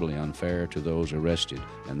and terribly unfair to those arrested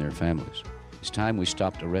and their families. It's time we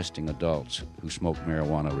stopped arresting adults who smoke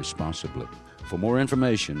marijuana responsibly. For more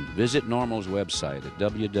information, visit NORML's website at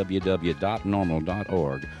www.normal.org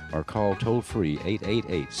or call toll-free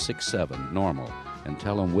 888-67-NORMAL and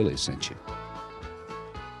tell them Willie sent you.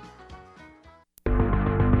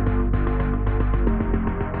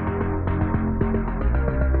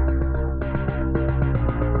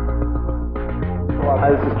 Hi,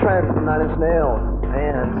 this is Trent from Nine Inch Nails,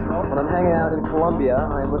 and when I'm hanging out in Columbia,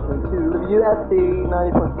 I'm listening to WSD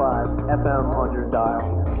 90.5 FM on your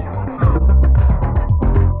dial.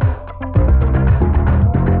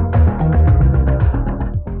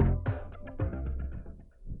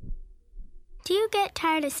 Do you get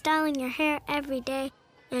tired of styling your hair every day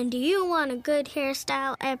And do you want a good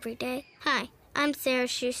hairstyle every day? Hi, I'm Sarah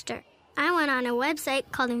Schuster. I went on a website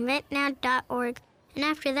called inventnow.org, and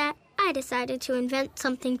after that, I decided to invent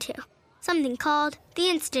something too. Something called the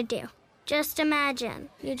Insta-Do. Just imagine,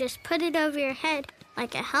 you just put it over your head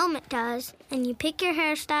like a helmet does, and you pick your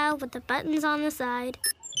hairstyle with the buttons on the side,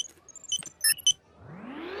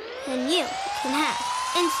 and you can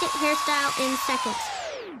have instant hairstyle in seconds.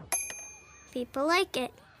 People like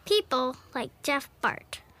it. People like Jeff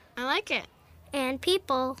Bart. I like it. And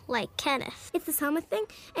people like Kenneth. It's this helmet thing,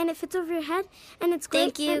 and it fits over your head, and it's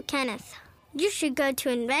great. Thank you, Kenneth. You should go to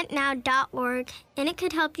inventnow.org, and it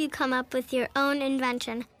could help you come up with your own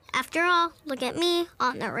invention. After all, look at me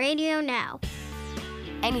on the radio now.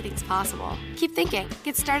 Anything's possible. Keep thinking.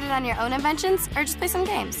 Get started on your own inventions or just play some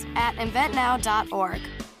games at inventnow.org.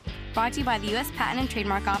 Brought to you by the U.S. Patent and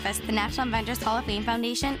Trademark Office, the National Inventors Hall of Fame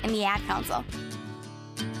Foundation, and the Ad Council.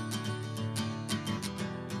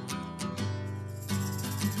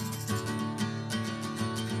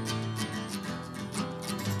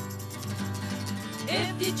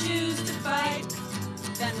 If you choose to fight,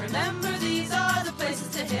 then remember these are the places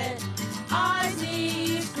to hit. Eyes,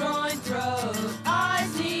 knees, groin, throat.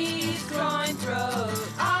 Eyes, knees, groin, throat.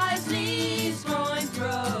 Eyes, knees, groin,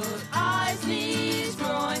 throat. Eyes, knees,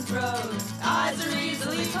 groin, throat. Eyes are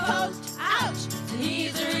easily poked. Ouch! The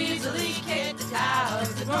knees are easily kicked out.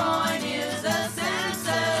 The groin is a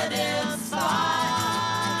sensitive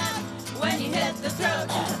spot. When you hit the throat,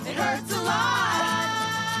 it hurts a lot.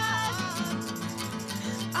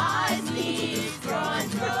 Eyes, knees, groin,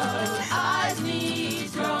 throat. Eyes,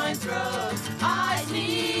 knees, groin, throat. Eyes,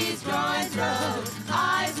 knees, groin, throat.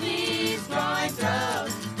 Eyes, knees, groin, throat.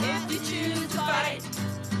 If you choose to fight,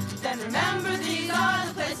 then remember these are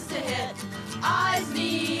the places to hit. Eyes,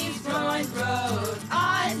 knees, groin, throat.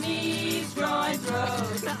 Eyes, knees, groin,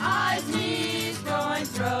 throat. Eyes, knees, groin,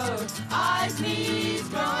 throat. Eyes, knees,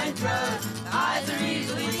 groin, throat. Eyes are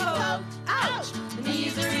easily poked. Ouch! The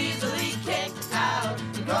knees are easily kicked out.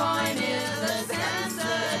 The groin is a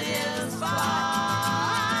sensitive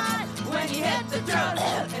spot. When you hit the throat,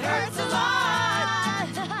 it hurts a lot.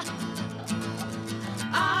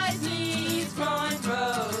 Eyes, knees, groin,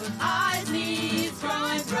 throat. Eyes, knees,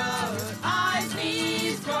 groin, throat. Eyes,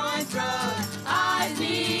 knees, groin, throat. Eyes,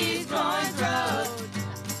 knees, groin, throat.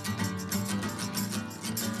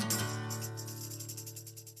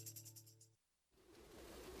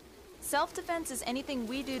 Self-defense is anything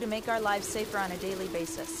we do to make our lives safer on a daily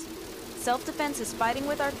basis. Self-defense is fighting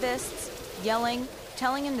with our fists, yelling,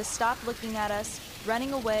 telling him to stop looking at us,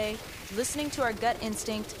 running away, listening to our gut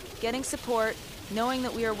instinct, getting support, knowing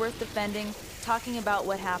that we are worth defending, talking about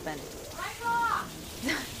what happened.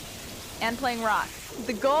 And playing rock.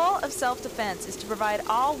 The goal of self-defense is to provide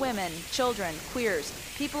all women, children, queers,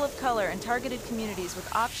 people of color, and targeted communities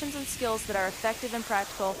with options and skills that are effective and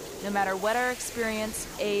practical no matter what our experience,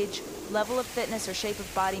 age, level of fitness, or shape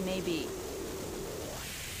of body may be.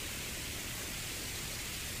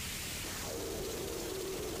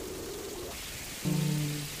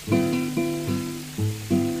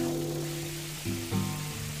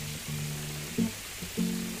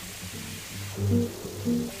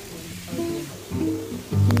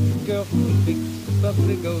 Girl from the big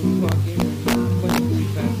bubbly goes walking when she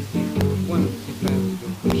passes people, when she passes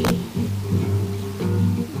people.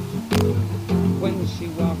 When she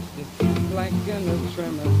walks just like in a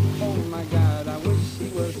tremor. Oh my God, I wish she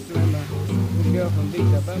was slimmer. The girl from big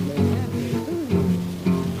bubbly.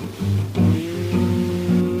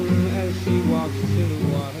 As she walks to the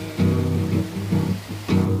water,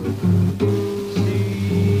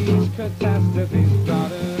 she's catastrophe's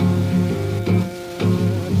daughter.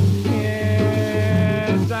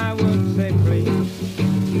 I would say please,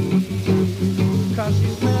 'cause she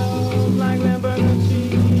smells like lemon and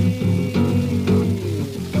cheese.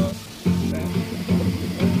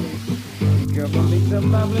 Girl from Lisa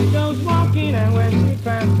Bubbly goes walking, and when she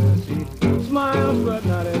passes, she smiles, but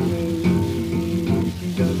not at me. She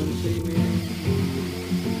doesn't see me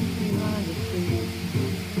behind the tree.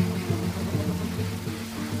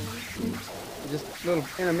 Just a little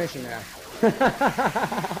intermission there.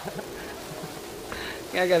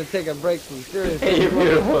 I got to take a break from serious. Hey, you're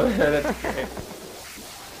beautiful. That's great.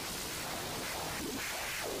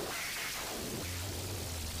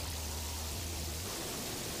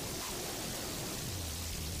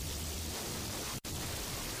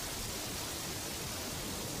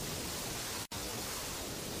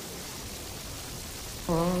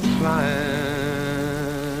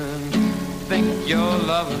 Flying, think you're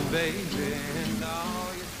loving, baby, and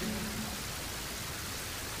all you do.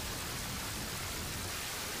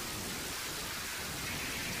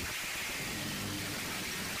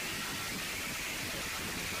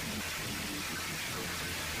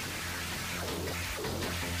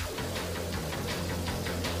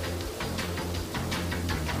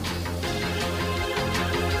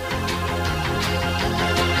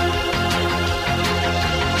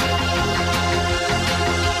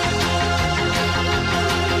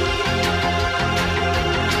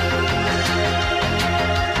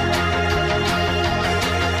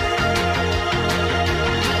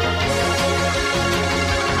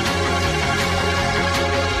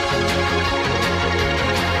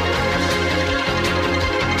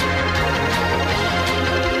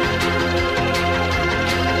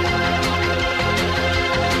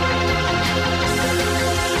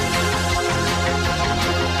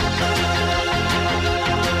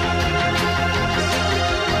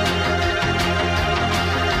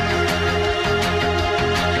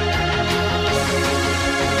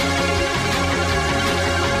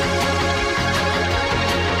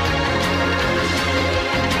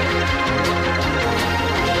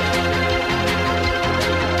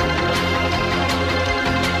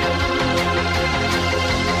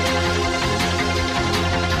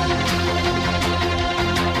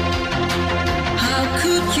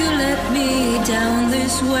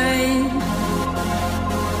 this way?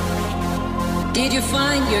 Did you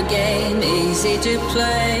find your game easy to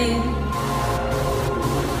play?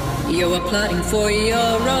 You were plotting for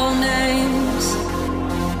your own names.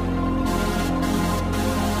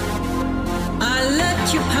 I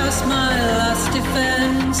let you pass my last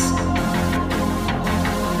defense.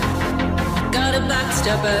 Got a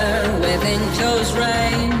backstabber within close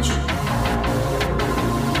range.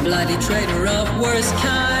 Bloody traitor of worst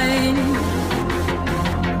kind.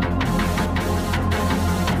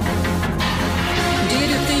 Did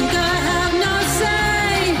you think I have no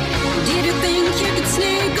say? Did you think you could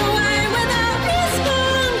sneak away without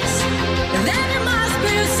response? Then you must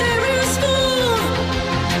be a serious fool.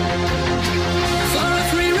 For a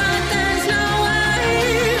free ride there's no way.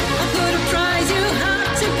 I put a price you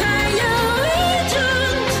have to pay your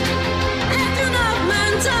agent. Acting of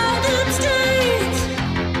mental deep state.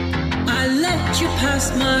 I let you pass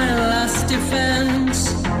my last defense.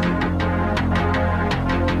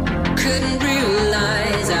 Couldn't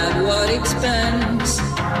realize at what expense.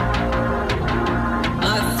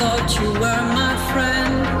 I thought you were my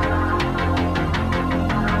friend.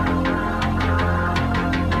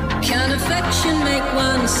 Can affection make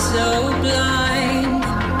one so blind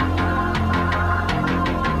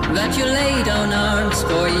that you lay down arms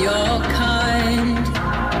for your kind?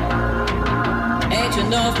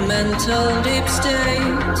 Agent of mental deep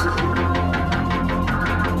state.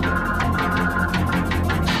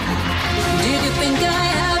 Did you think I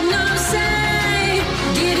have no say?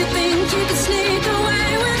 Did you think you could sneak away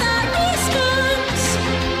without response?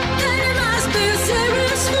 Then you must be a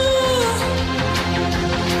serious fool.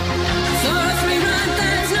 For a free ride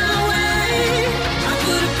there's no way. I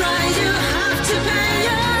put a price you have to pay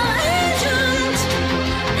your agent.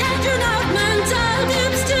 Agent of mental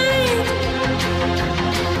deep state.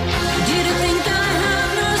 Did you think I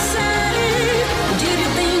have no say?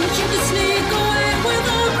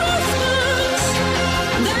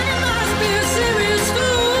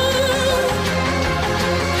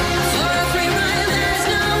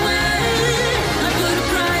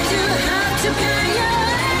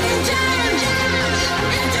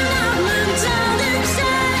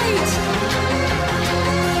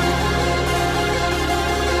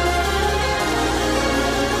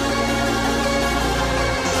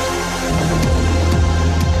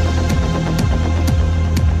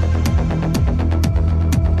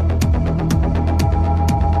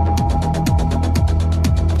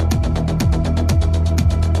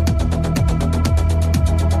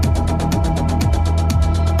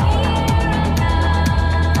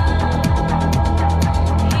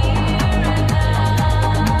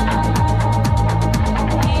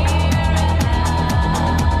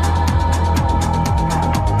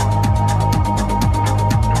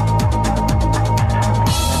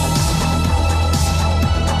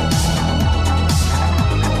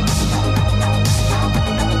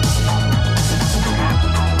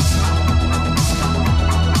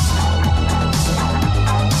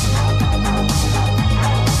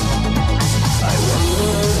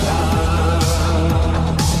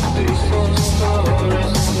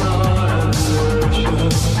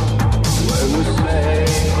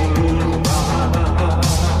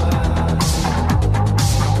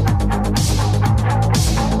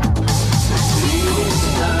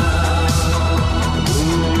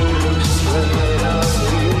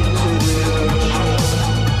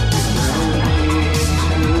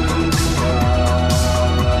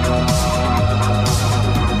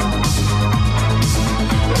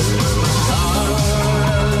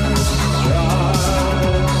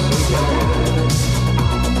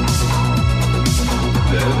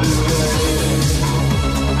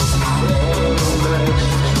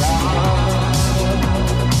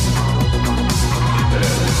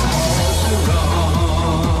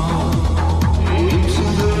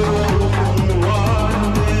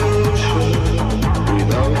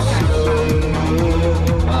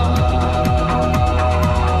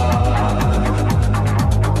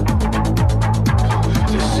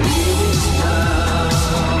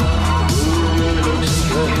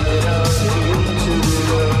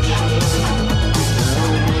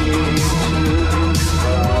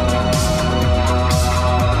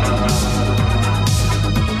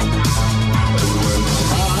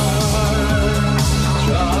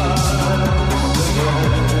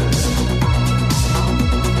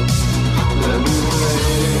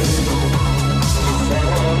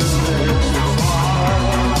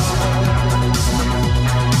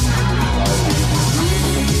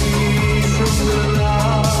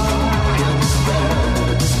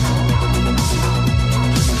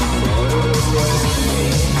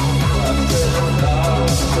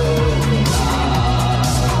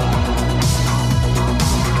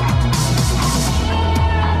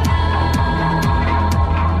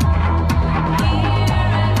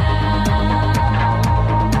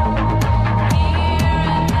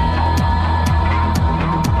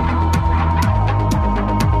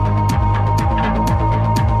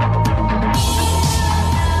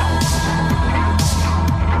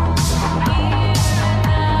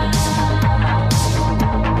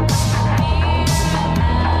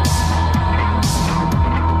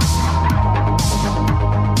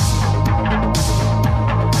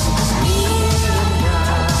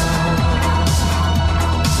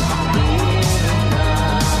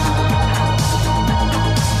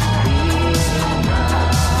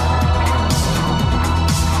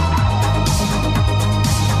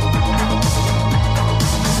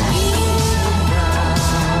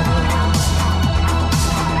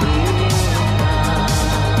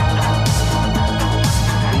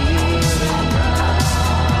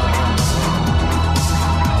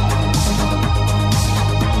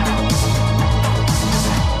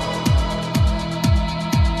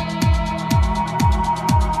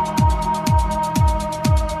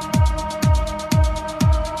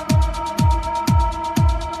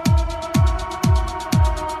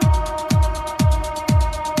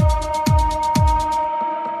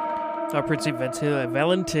 Principe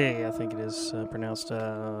Valente, I think it is pronounced,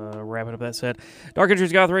 wrapping up that set. Dark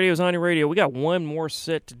Entries Goth Radio is on your radio. We got one more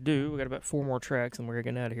set to do. We got about 4 more tracks, and we're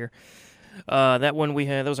getting out of here. That one we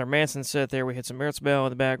had, that was our Manson set there. We had some Merzbow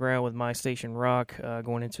in the background with My Station Rock,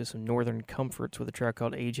 going into some Northern Comforts with a track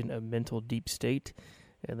called Agent of Mental Deep State.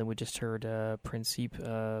 And then we just heard Principe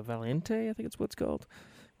Valente, I think it's what it's called,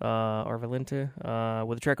 or Valente,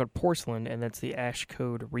 with a track called Porcelain, and that's the Ash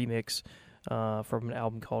Code remix from an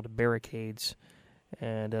album called Barricades.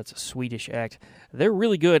 And that's a Swedish act. They're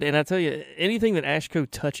really good, and I tell you, anything that Ash Code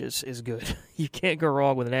touches is good. You can't go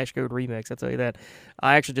wrong with an Ash Code remix, I'll tell you that.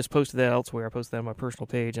 I actually just posted that elsewhere. I posted that on my personal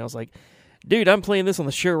page, and I was like, dude, I'm playing this on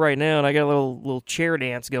the show right now, and I got a little chair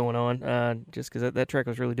dance going on, just because that track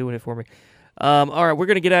was really doing it for me. All right, we're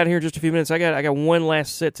going to get out of here in just a few minutes. I got one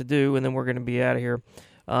last set to do, and then we're going to be out of here.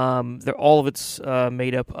 All of it's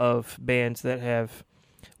made up of bands that have...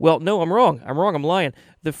 Well, no, I'm wrong. I'm lying.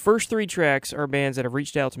 The first 3 tracks are bands that have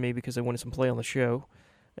reached out to me because they wanted some play on the show.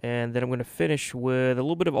 And then I'm going to finish with a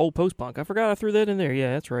little bit of old post-punk. I forgot I threw that in there.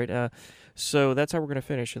 Yeah, that's right. So that's how we're going to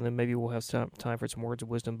finish, and then maybe we'll have time for some words of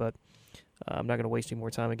wisdom, but I'm not going to waste any more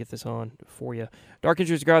time and get this on for you. Dark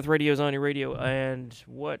Entries Goth Radio is on your radio, and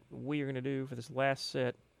what we are going to do for this last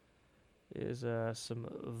set is some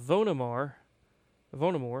Vonamore.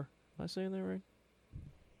 Am I saying that right?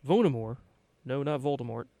 Vonamore. No, not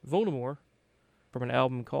Voldemort. Vonamore, from an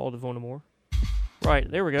album called Vonamore. Right,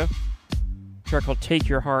 there we go. A track called Take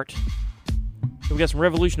Your Heart. So we got some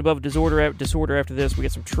Revolution Above Disorder after this. We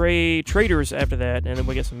got some Traders after that, and then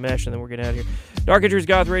we get some Mesh, and then we're getting out of here. Dark Entries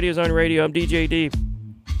Goth Radio is on radio. I'm DJ D.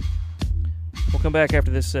 We'll come back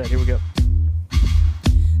after this set. Here we go.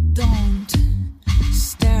 Don't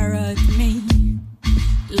stare at me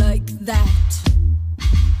like that.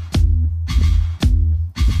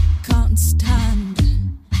 Can't stand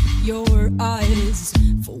your eyes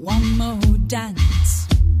for one more dance.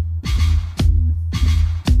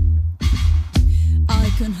 I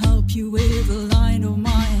can help you with a line of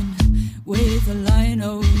mine, with a line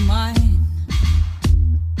of mine.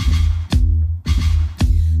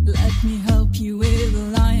 Let me help you with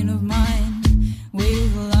a line of mine,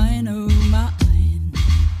 with a line of mine.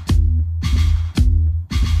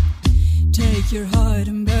 Take your heart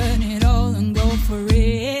and burn it all and go for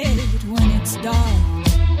it when it's dark.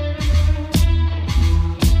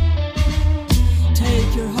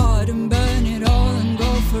 Take your heart and burn it all and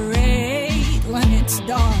go for it when it's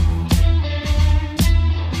dark.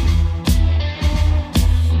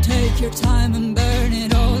 Take your time and burn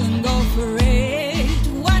it all and go for it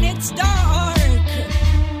when it's dark.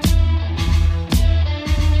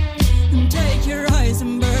 And take your eyes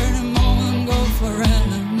and burn them all and go for it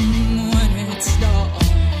when it's dark.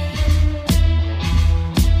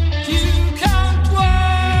 You can't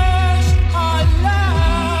wash our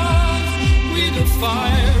love with a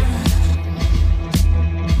fire.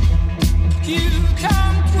 You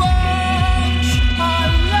can't wash our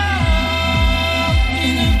love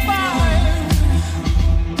in a fire.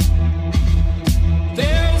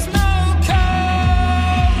 There's no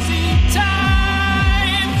cozy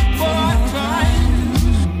time for our crime.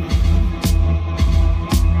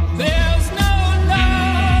 There's no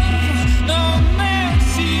love, no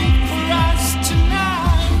mercy for us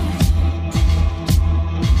tonight.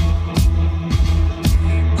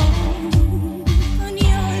 Open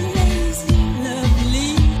your lazy,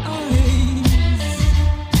 lovely eyes.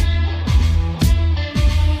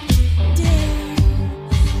 Dear,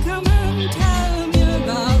 come and tell me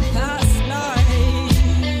about past lives.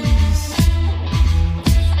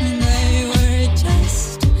 They were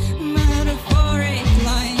just metaphoric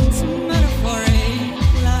lines, metaphoric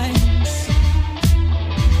lines.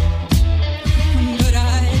 But I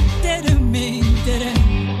didn't mean,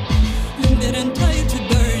 didn't tell you to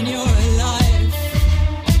burn your life.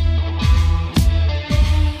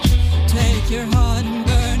 Take your heart and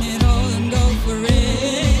burn it all and go for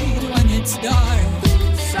it when it's dark.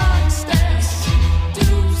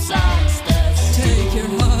 Take your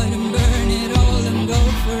heart and burn it all and go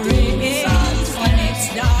for it when it's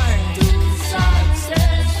dark.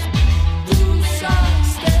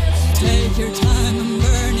 Take your time and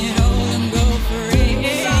burn it all and go for it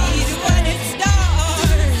when it's dark.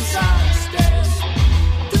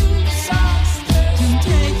 And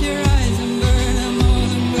take your eyes and burn them all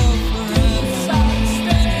and go for it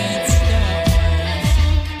when it's dark.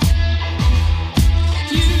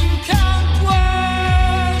 You can't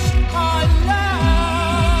wash our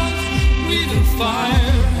love with a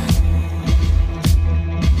fire.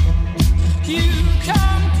 You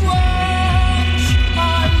can't wash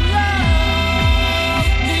our love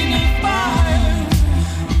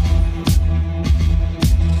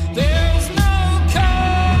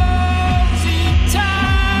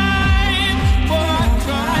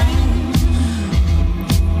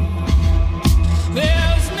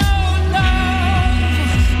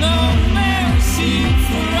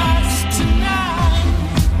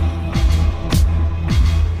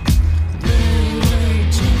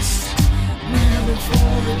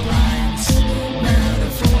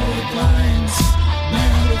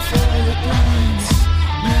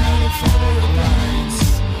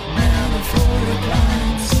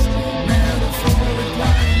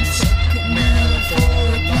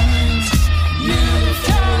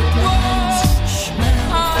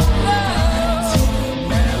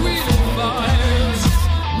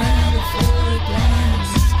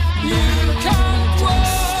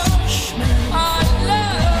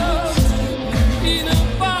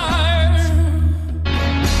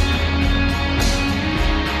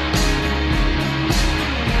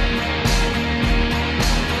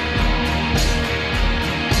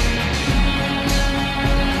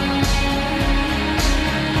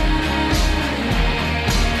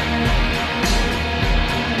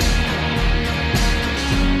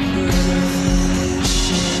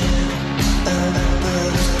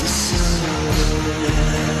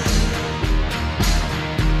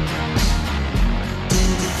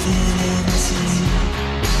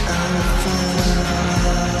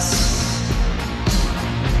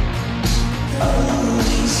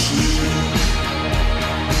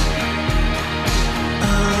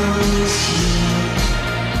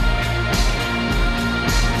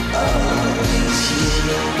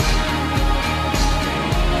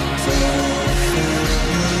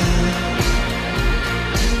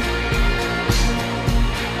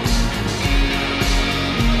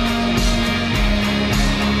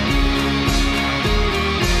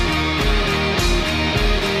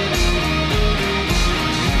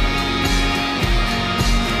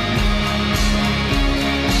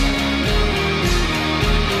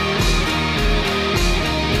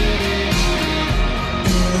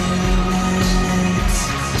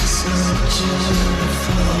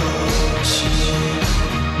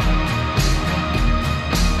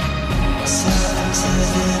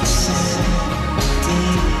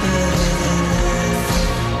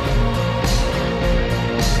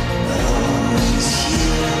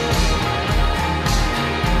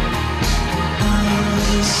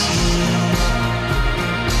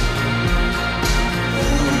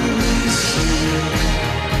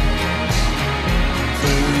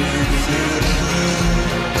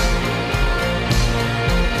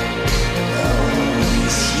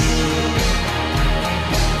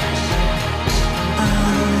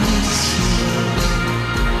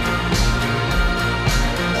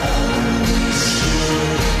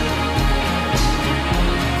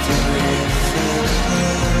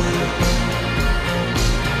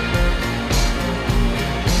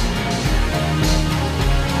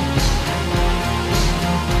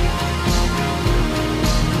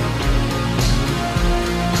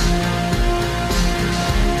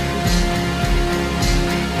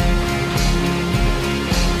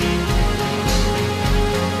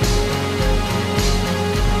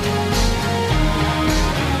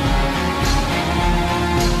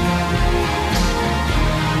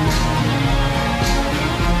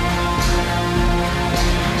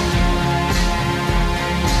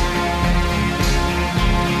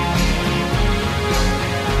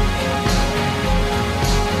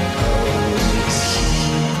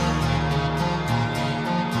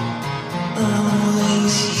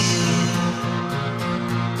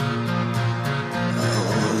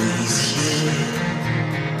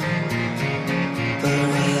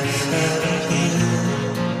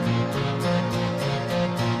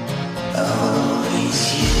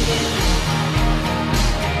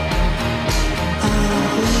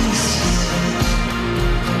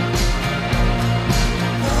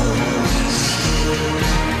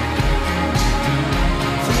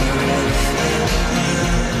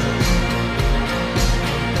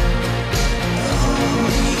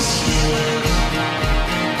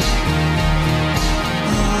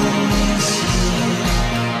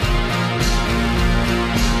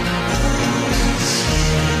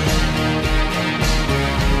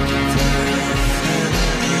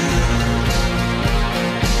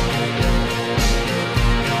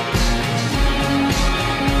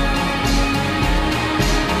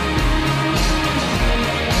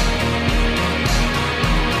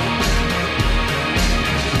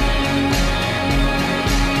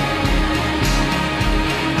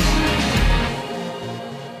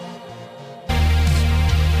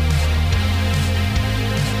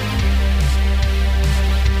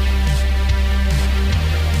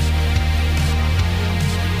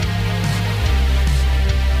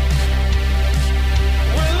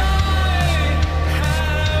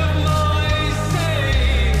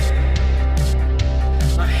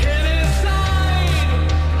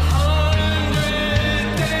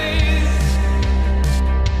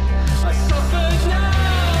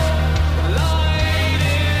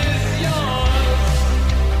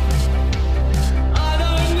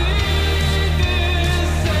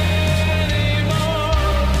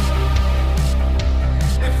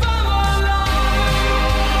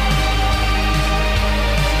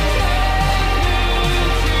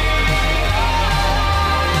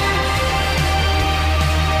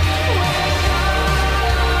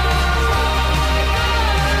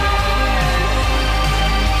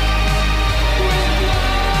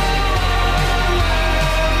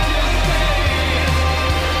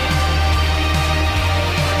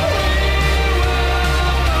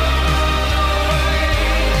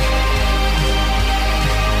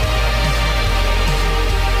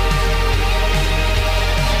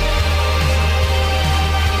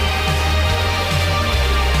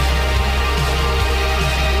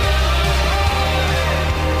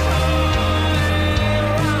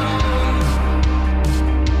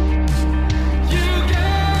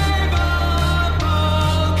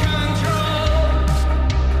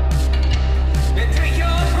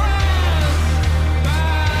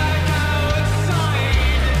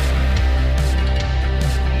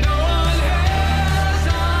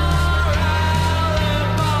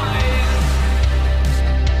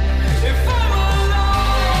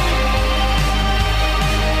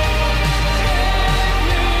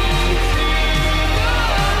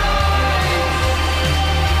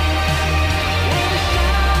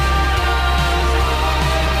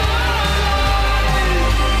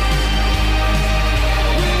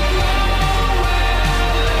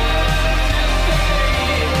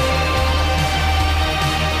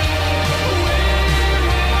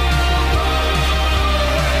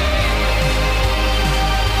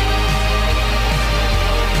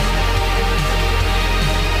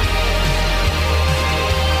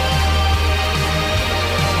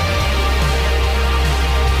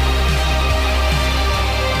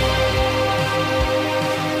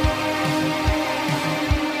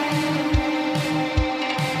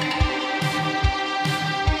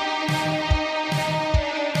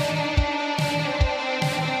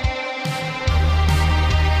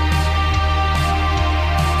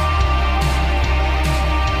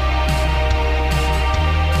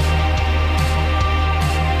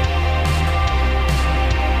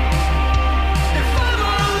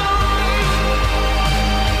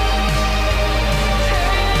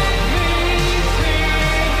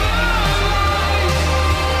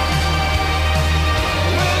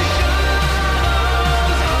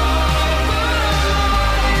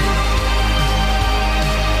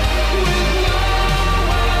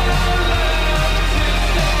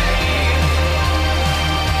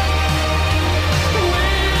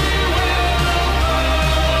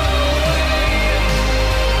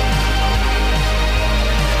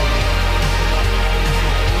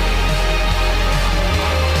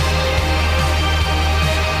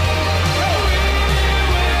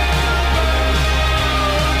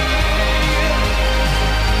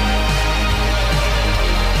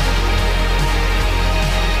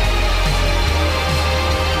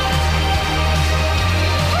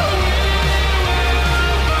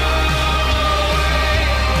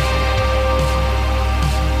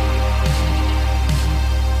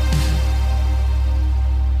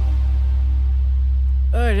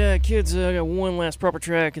kids, I got one last proper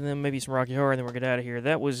track and then maybe some Rocky Horror, and then we'll get out of here.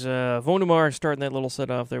 That was Vonnemar starting that little set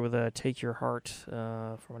off there with Take Your Heart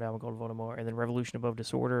from an album called Vonnemar, and then Revolution Above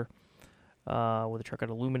Disorder with a track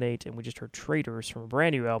called Illuminate, and we just heard Traitors from a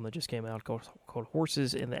brand new album that just came out called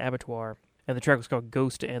Horses in the Abattoir, and the track was called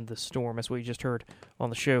Ghost and the Storm. That's what you just heard on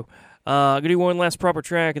the show. I'm going to do one last proper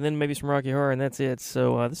track and then maybe some Rocky Horror, and that's it.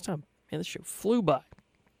 So this time, man, this show flew by.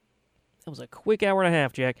 That was a quick hour and a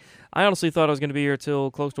half, Jack. I honestly thought I was going to be here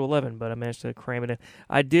till close to 11, but I managed to cram it in.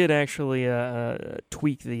 I did actually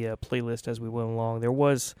tweak the playlist as we went along. There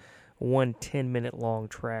was one 10-minute long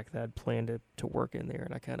track that I'd planned to work in there,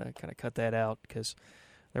 and I kind of cut that out because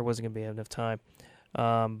there wasn't going to be enough time.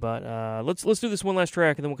 But let's do this one last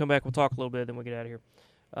track, and then we'll come back. We'll talk a little bit, then we'll get out of here.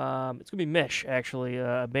 It's going to be Mesh, actually,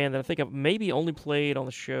 a band that I think I've maybe only played on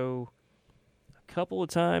the show couple of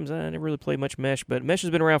times. I never really played much Mesh, but Mesh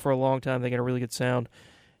has been around for a long time. They got a really good sound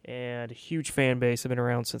and a huge fan base. They've been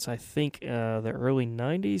around since I think the early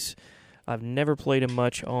 90s. I've never played them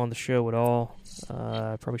much on the show at all.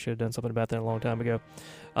 I probably should have done something about that a long time ago.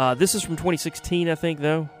 This is from 2016, I think,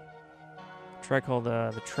 though. A track called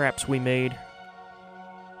The Traps We Made.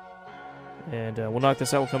 And we'll knock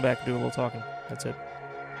this out. We'll come back and do a little talking. That's it.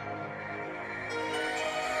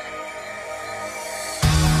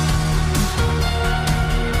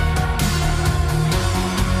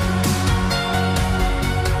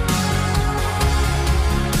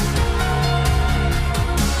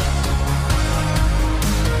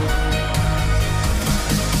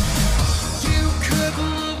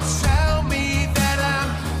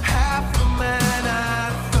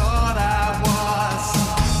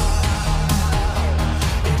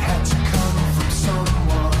 It had to come from some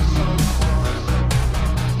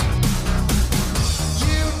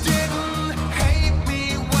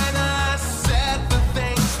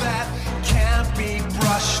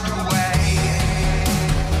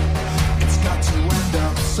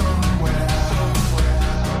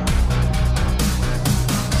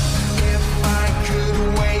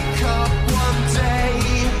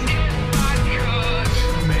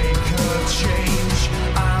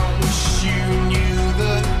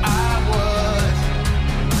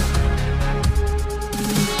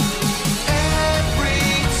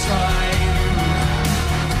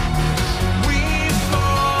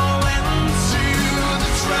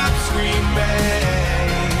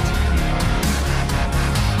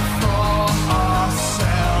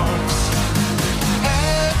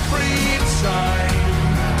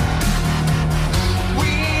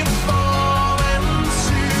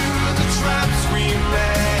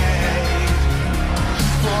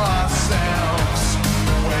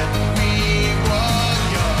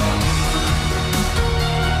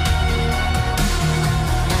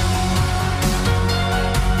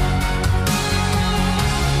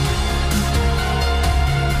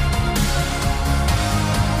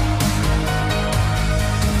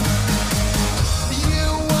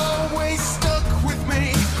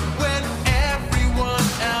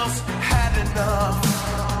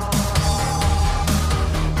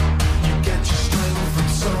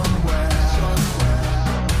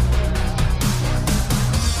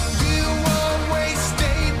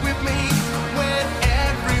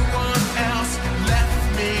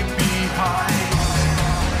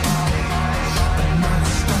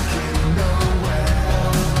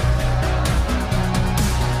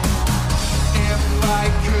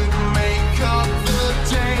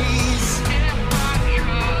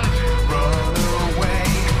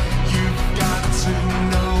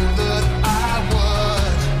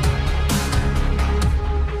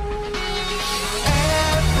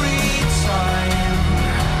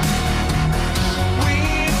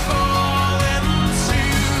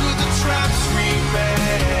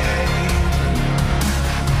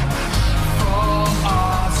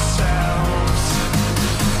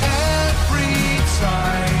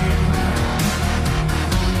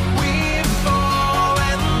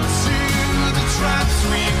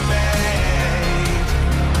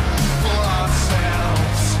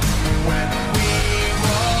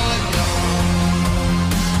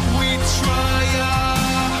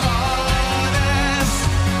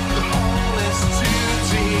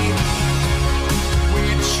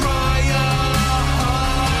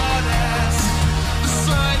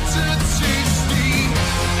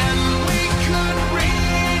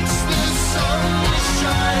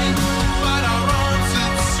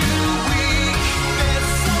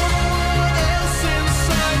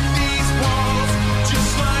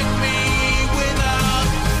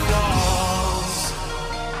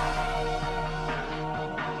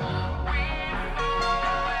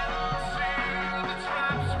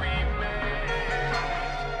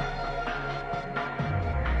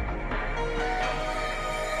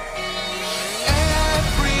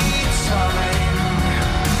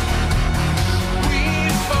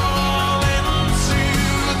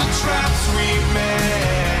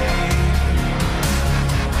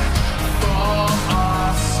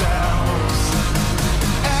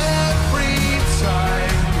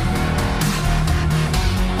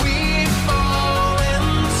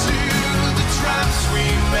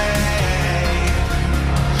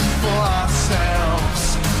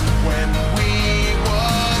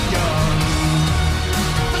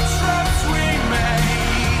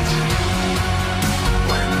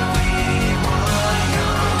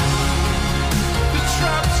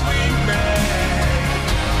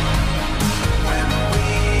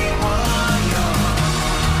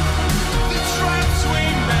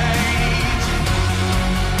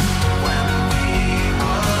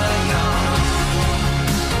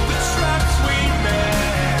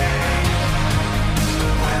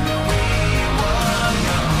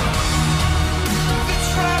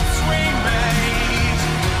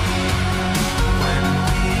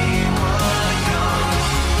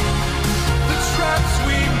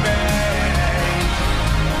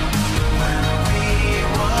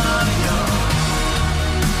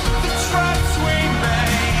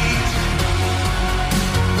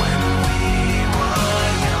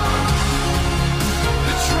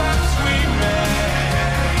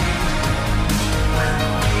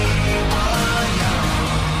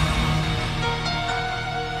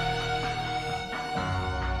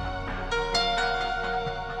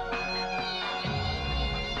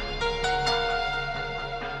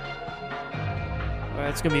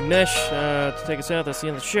That's going to be Mesh to take us out. That's the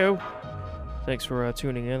end of the show. Thanks for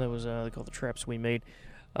tuning in. That was they call the Traps We Made.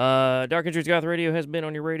 Dark Entries Goth Radio has been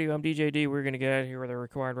on your radio. I'm DJ D. We're going to get out of here with our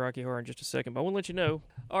required Rocky Horror in just a second. But I want to let you know,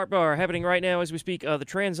 Art Bar happening right now as we speak. The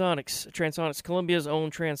Transonics, Columbia's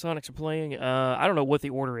own Transonics are playing. I don't know what the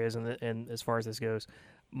order is and as far as this goes.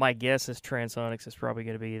 My guess is Transonics is probably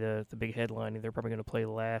going to be the big headline. They're probably going to play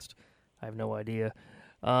last. I have no idea.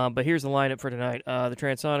 But here's the lineup for tonight. The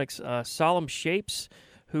Transonics, Solemn Shapes,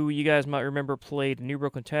 who you guys might remember played New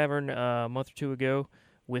Brooklyn Tavern a month or two ago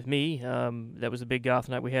with me. That was a big goth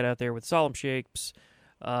night we had out there with Solemn Shapes,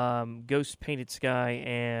 Ghost Painted Sky,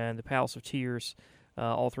 and the Palace of Tears,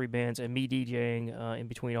 all three bands, and me DJing in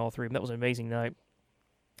between all three. That was an amazing night.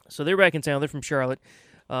 So they're back in town. They're from Charlotte.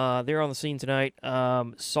 They're on the scene tonight.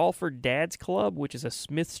 Salford Dad's Club, which is a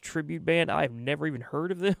Smiths tribute band. I've never even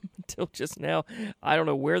heard of them until just now. I don't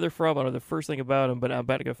know where they're from. I don't know the first thing about them, but I'm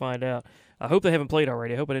about to go find out. I hope they haven't played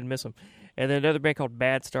already. I hope I didn't miss them. And then another band called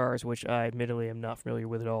Bad Stars, which I admittedly am not familiar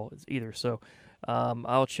with at all either. So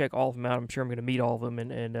I'll check all of them out. I'm sure I'm going to meet all of them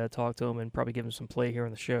and talk to them and probably give them some play here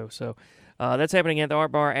on the show. So that's happening at the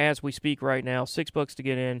Art Bar as we speak right now. $6 to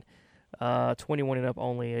get in. 21 and up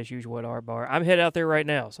only, as usual, at our bar. I'm headed out there right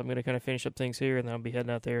now, so I'm going to kind of finish up things here, and then I'll be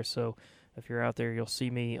heading out there. So if you're out there, you'll see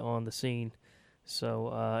me on the scene.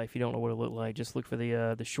 So if you don't know what it looked like, just look for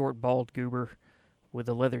the short, bald goober with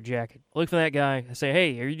the leather jacket. Look for that guy. I say,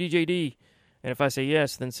 hey, are you DJ D? And if I say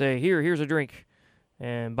yes, then say, here's a drink,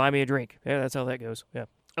 and buy me a drink. Yeah, that's how that goes. Yeah.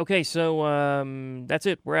 Okay, so that's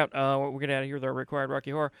it. We're out. We're getting out of here with our required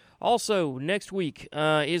Rocky Horror. Also, next week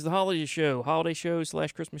is the holiday show /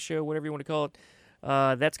 Christmas show, whatever you want to call it.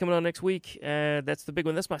 That's coming on next week. That's the big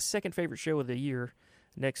one. That's my second favorite show of the year,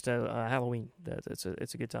 next to Halloween. It's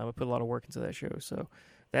a good time. I put a lot of work into that show. So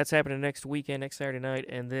that's happening next weekend, next Saturday night.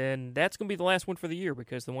 And then that's going to be the last one for the year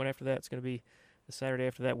because the one after that is going to be the Saturday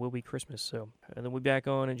after that will be Christmas. So, and then we'll be back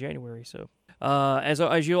on in January. So,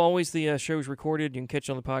 as you always, the show's recorded. You can catch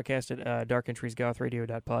it on the podcast at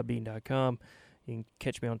darkentriesgothradio.podbean.com. You can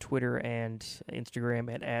catch me on Twitter and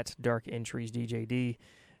Instagram at darkentriesdjd,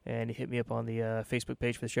 and hit me up on the Facebook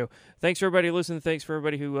page for the show. Thanks for everybody listening. Thanks for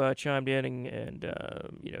everybody who chimed in and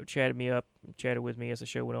chatted me up, chatted with me as the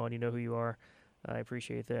show went on. You know who you are. I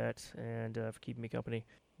appreciate that, and for keeping me company.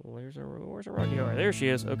 Well, where's our Rocky Horror? There she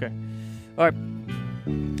is. Okay. All right.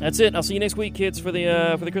 That's it. I'll see you next week, kids, for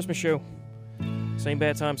the Christmas show. Same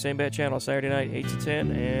bad time, same bad channel, Saturday night, 8 to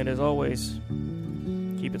 10. And as always,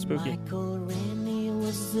 keep it spooky. Michael Rennie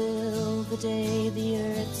was ill the day the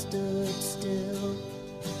earth stood still,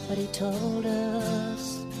 but he told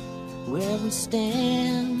us where we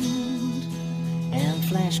stand. And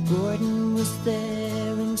Flash Gordon was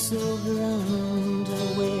there in silver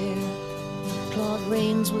underwear. Claude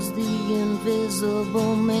Rains was the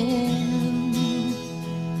invisible man.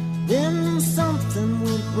 Then something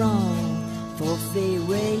went wrong for Fay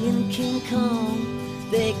Ray and King Kong.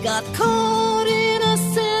 They got caught in a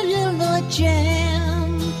celluloid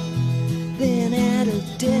jam. Then at a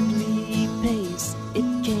deadly pace, it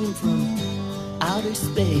came from outer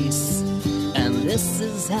space. And this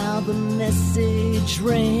is how the message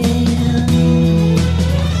ran.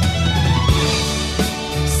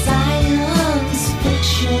 Science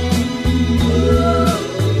fiction,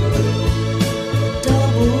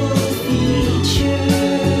 double feature,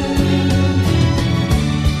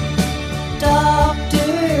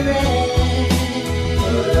 Dr. X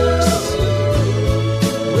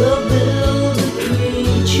will build a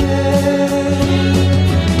creature.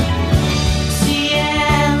 See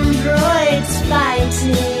androids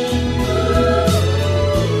fighting,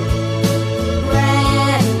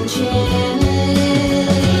 Brad and Janet,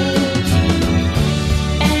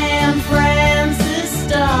 and Francis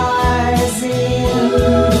stars in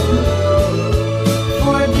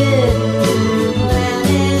Forbidden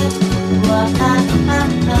Planet.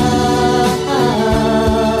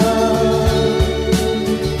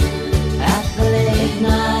 At the late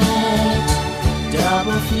night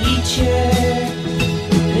double feature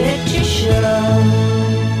picture show.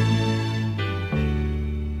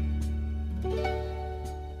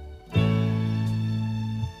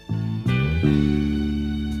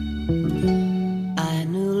 I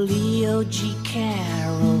knew Leo G.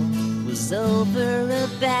 Carroll was over a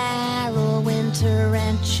barrel when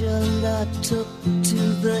Tarantula took to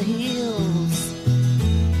the hills.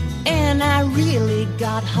 And I really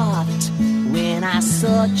got hot when I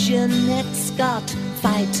saw Jeanette Scott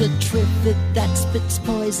fight a trivet that spits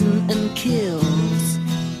poison and kills.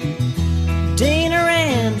 Dana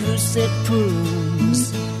Andrews said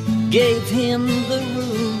prunes gave him the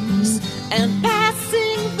rooms, and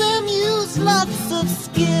passing them used lots of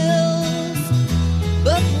skills.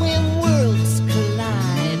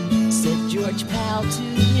 vow to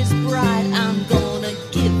his bride, I'm gonna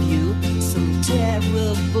give you some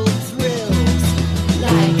terrible thrills,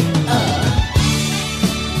 like a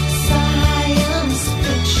science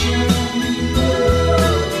fiction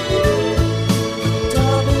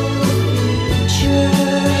double feature.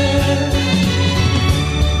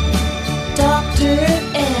 Dr.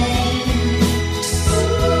 X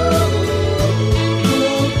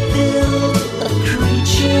will build a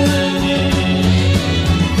creature.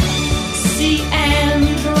 See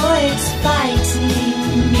androids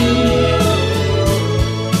fighting me.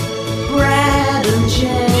 Brad and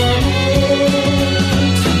Janet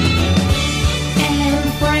and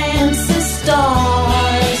Francis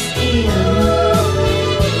stars in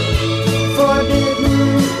Forbidden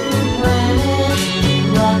Planet.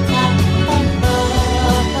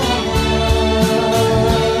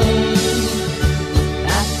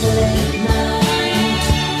 After late night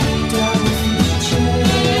double feature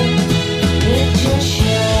picture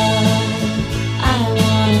show, I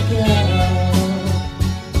wanna go.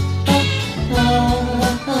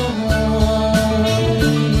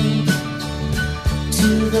 To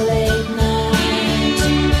the late night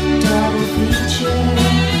double feature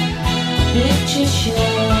picture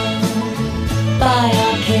show by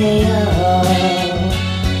RKO.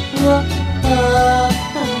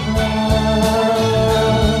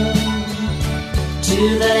 To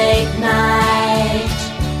the late night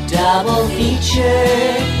double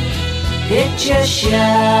feature picture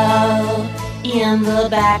show in the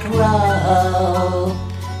back row.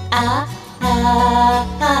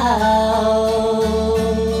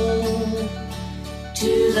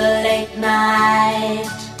 To the late night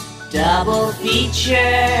double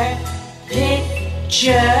feature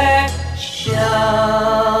picture show.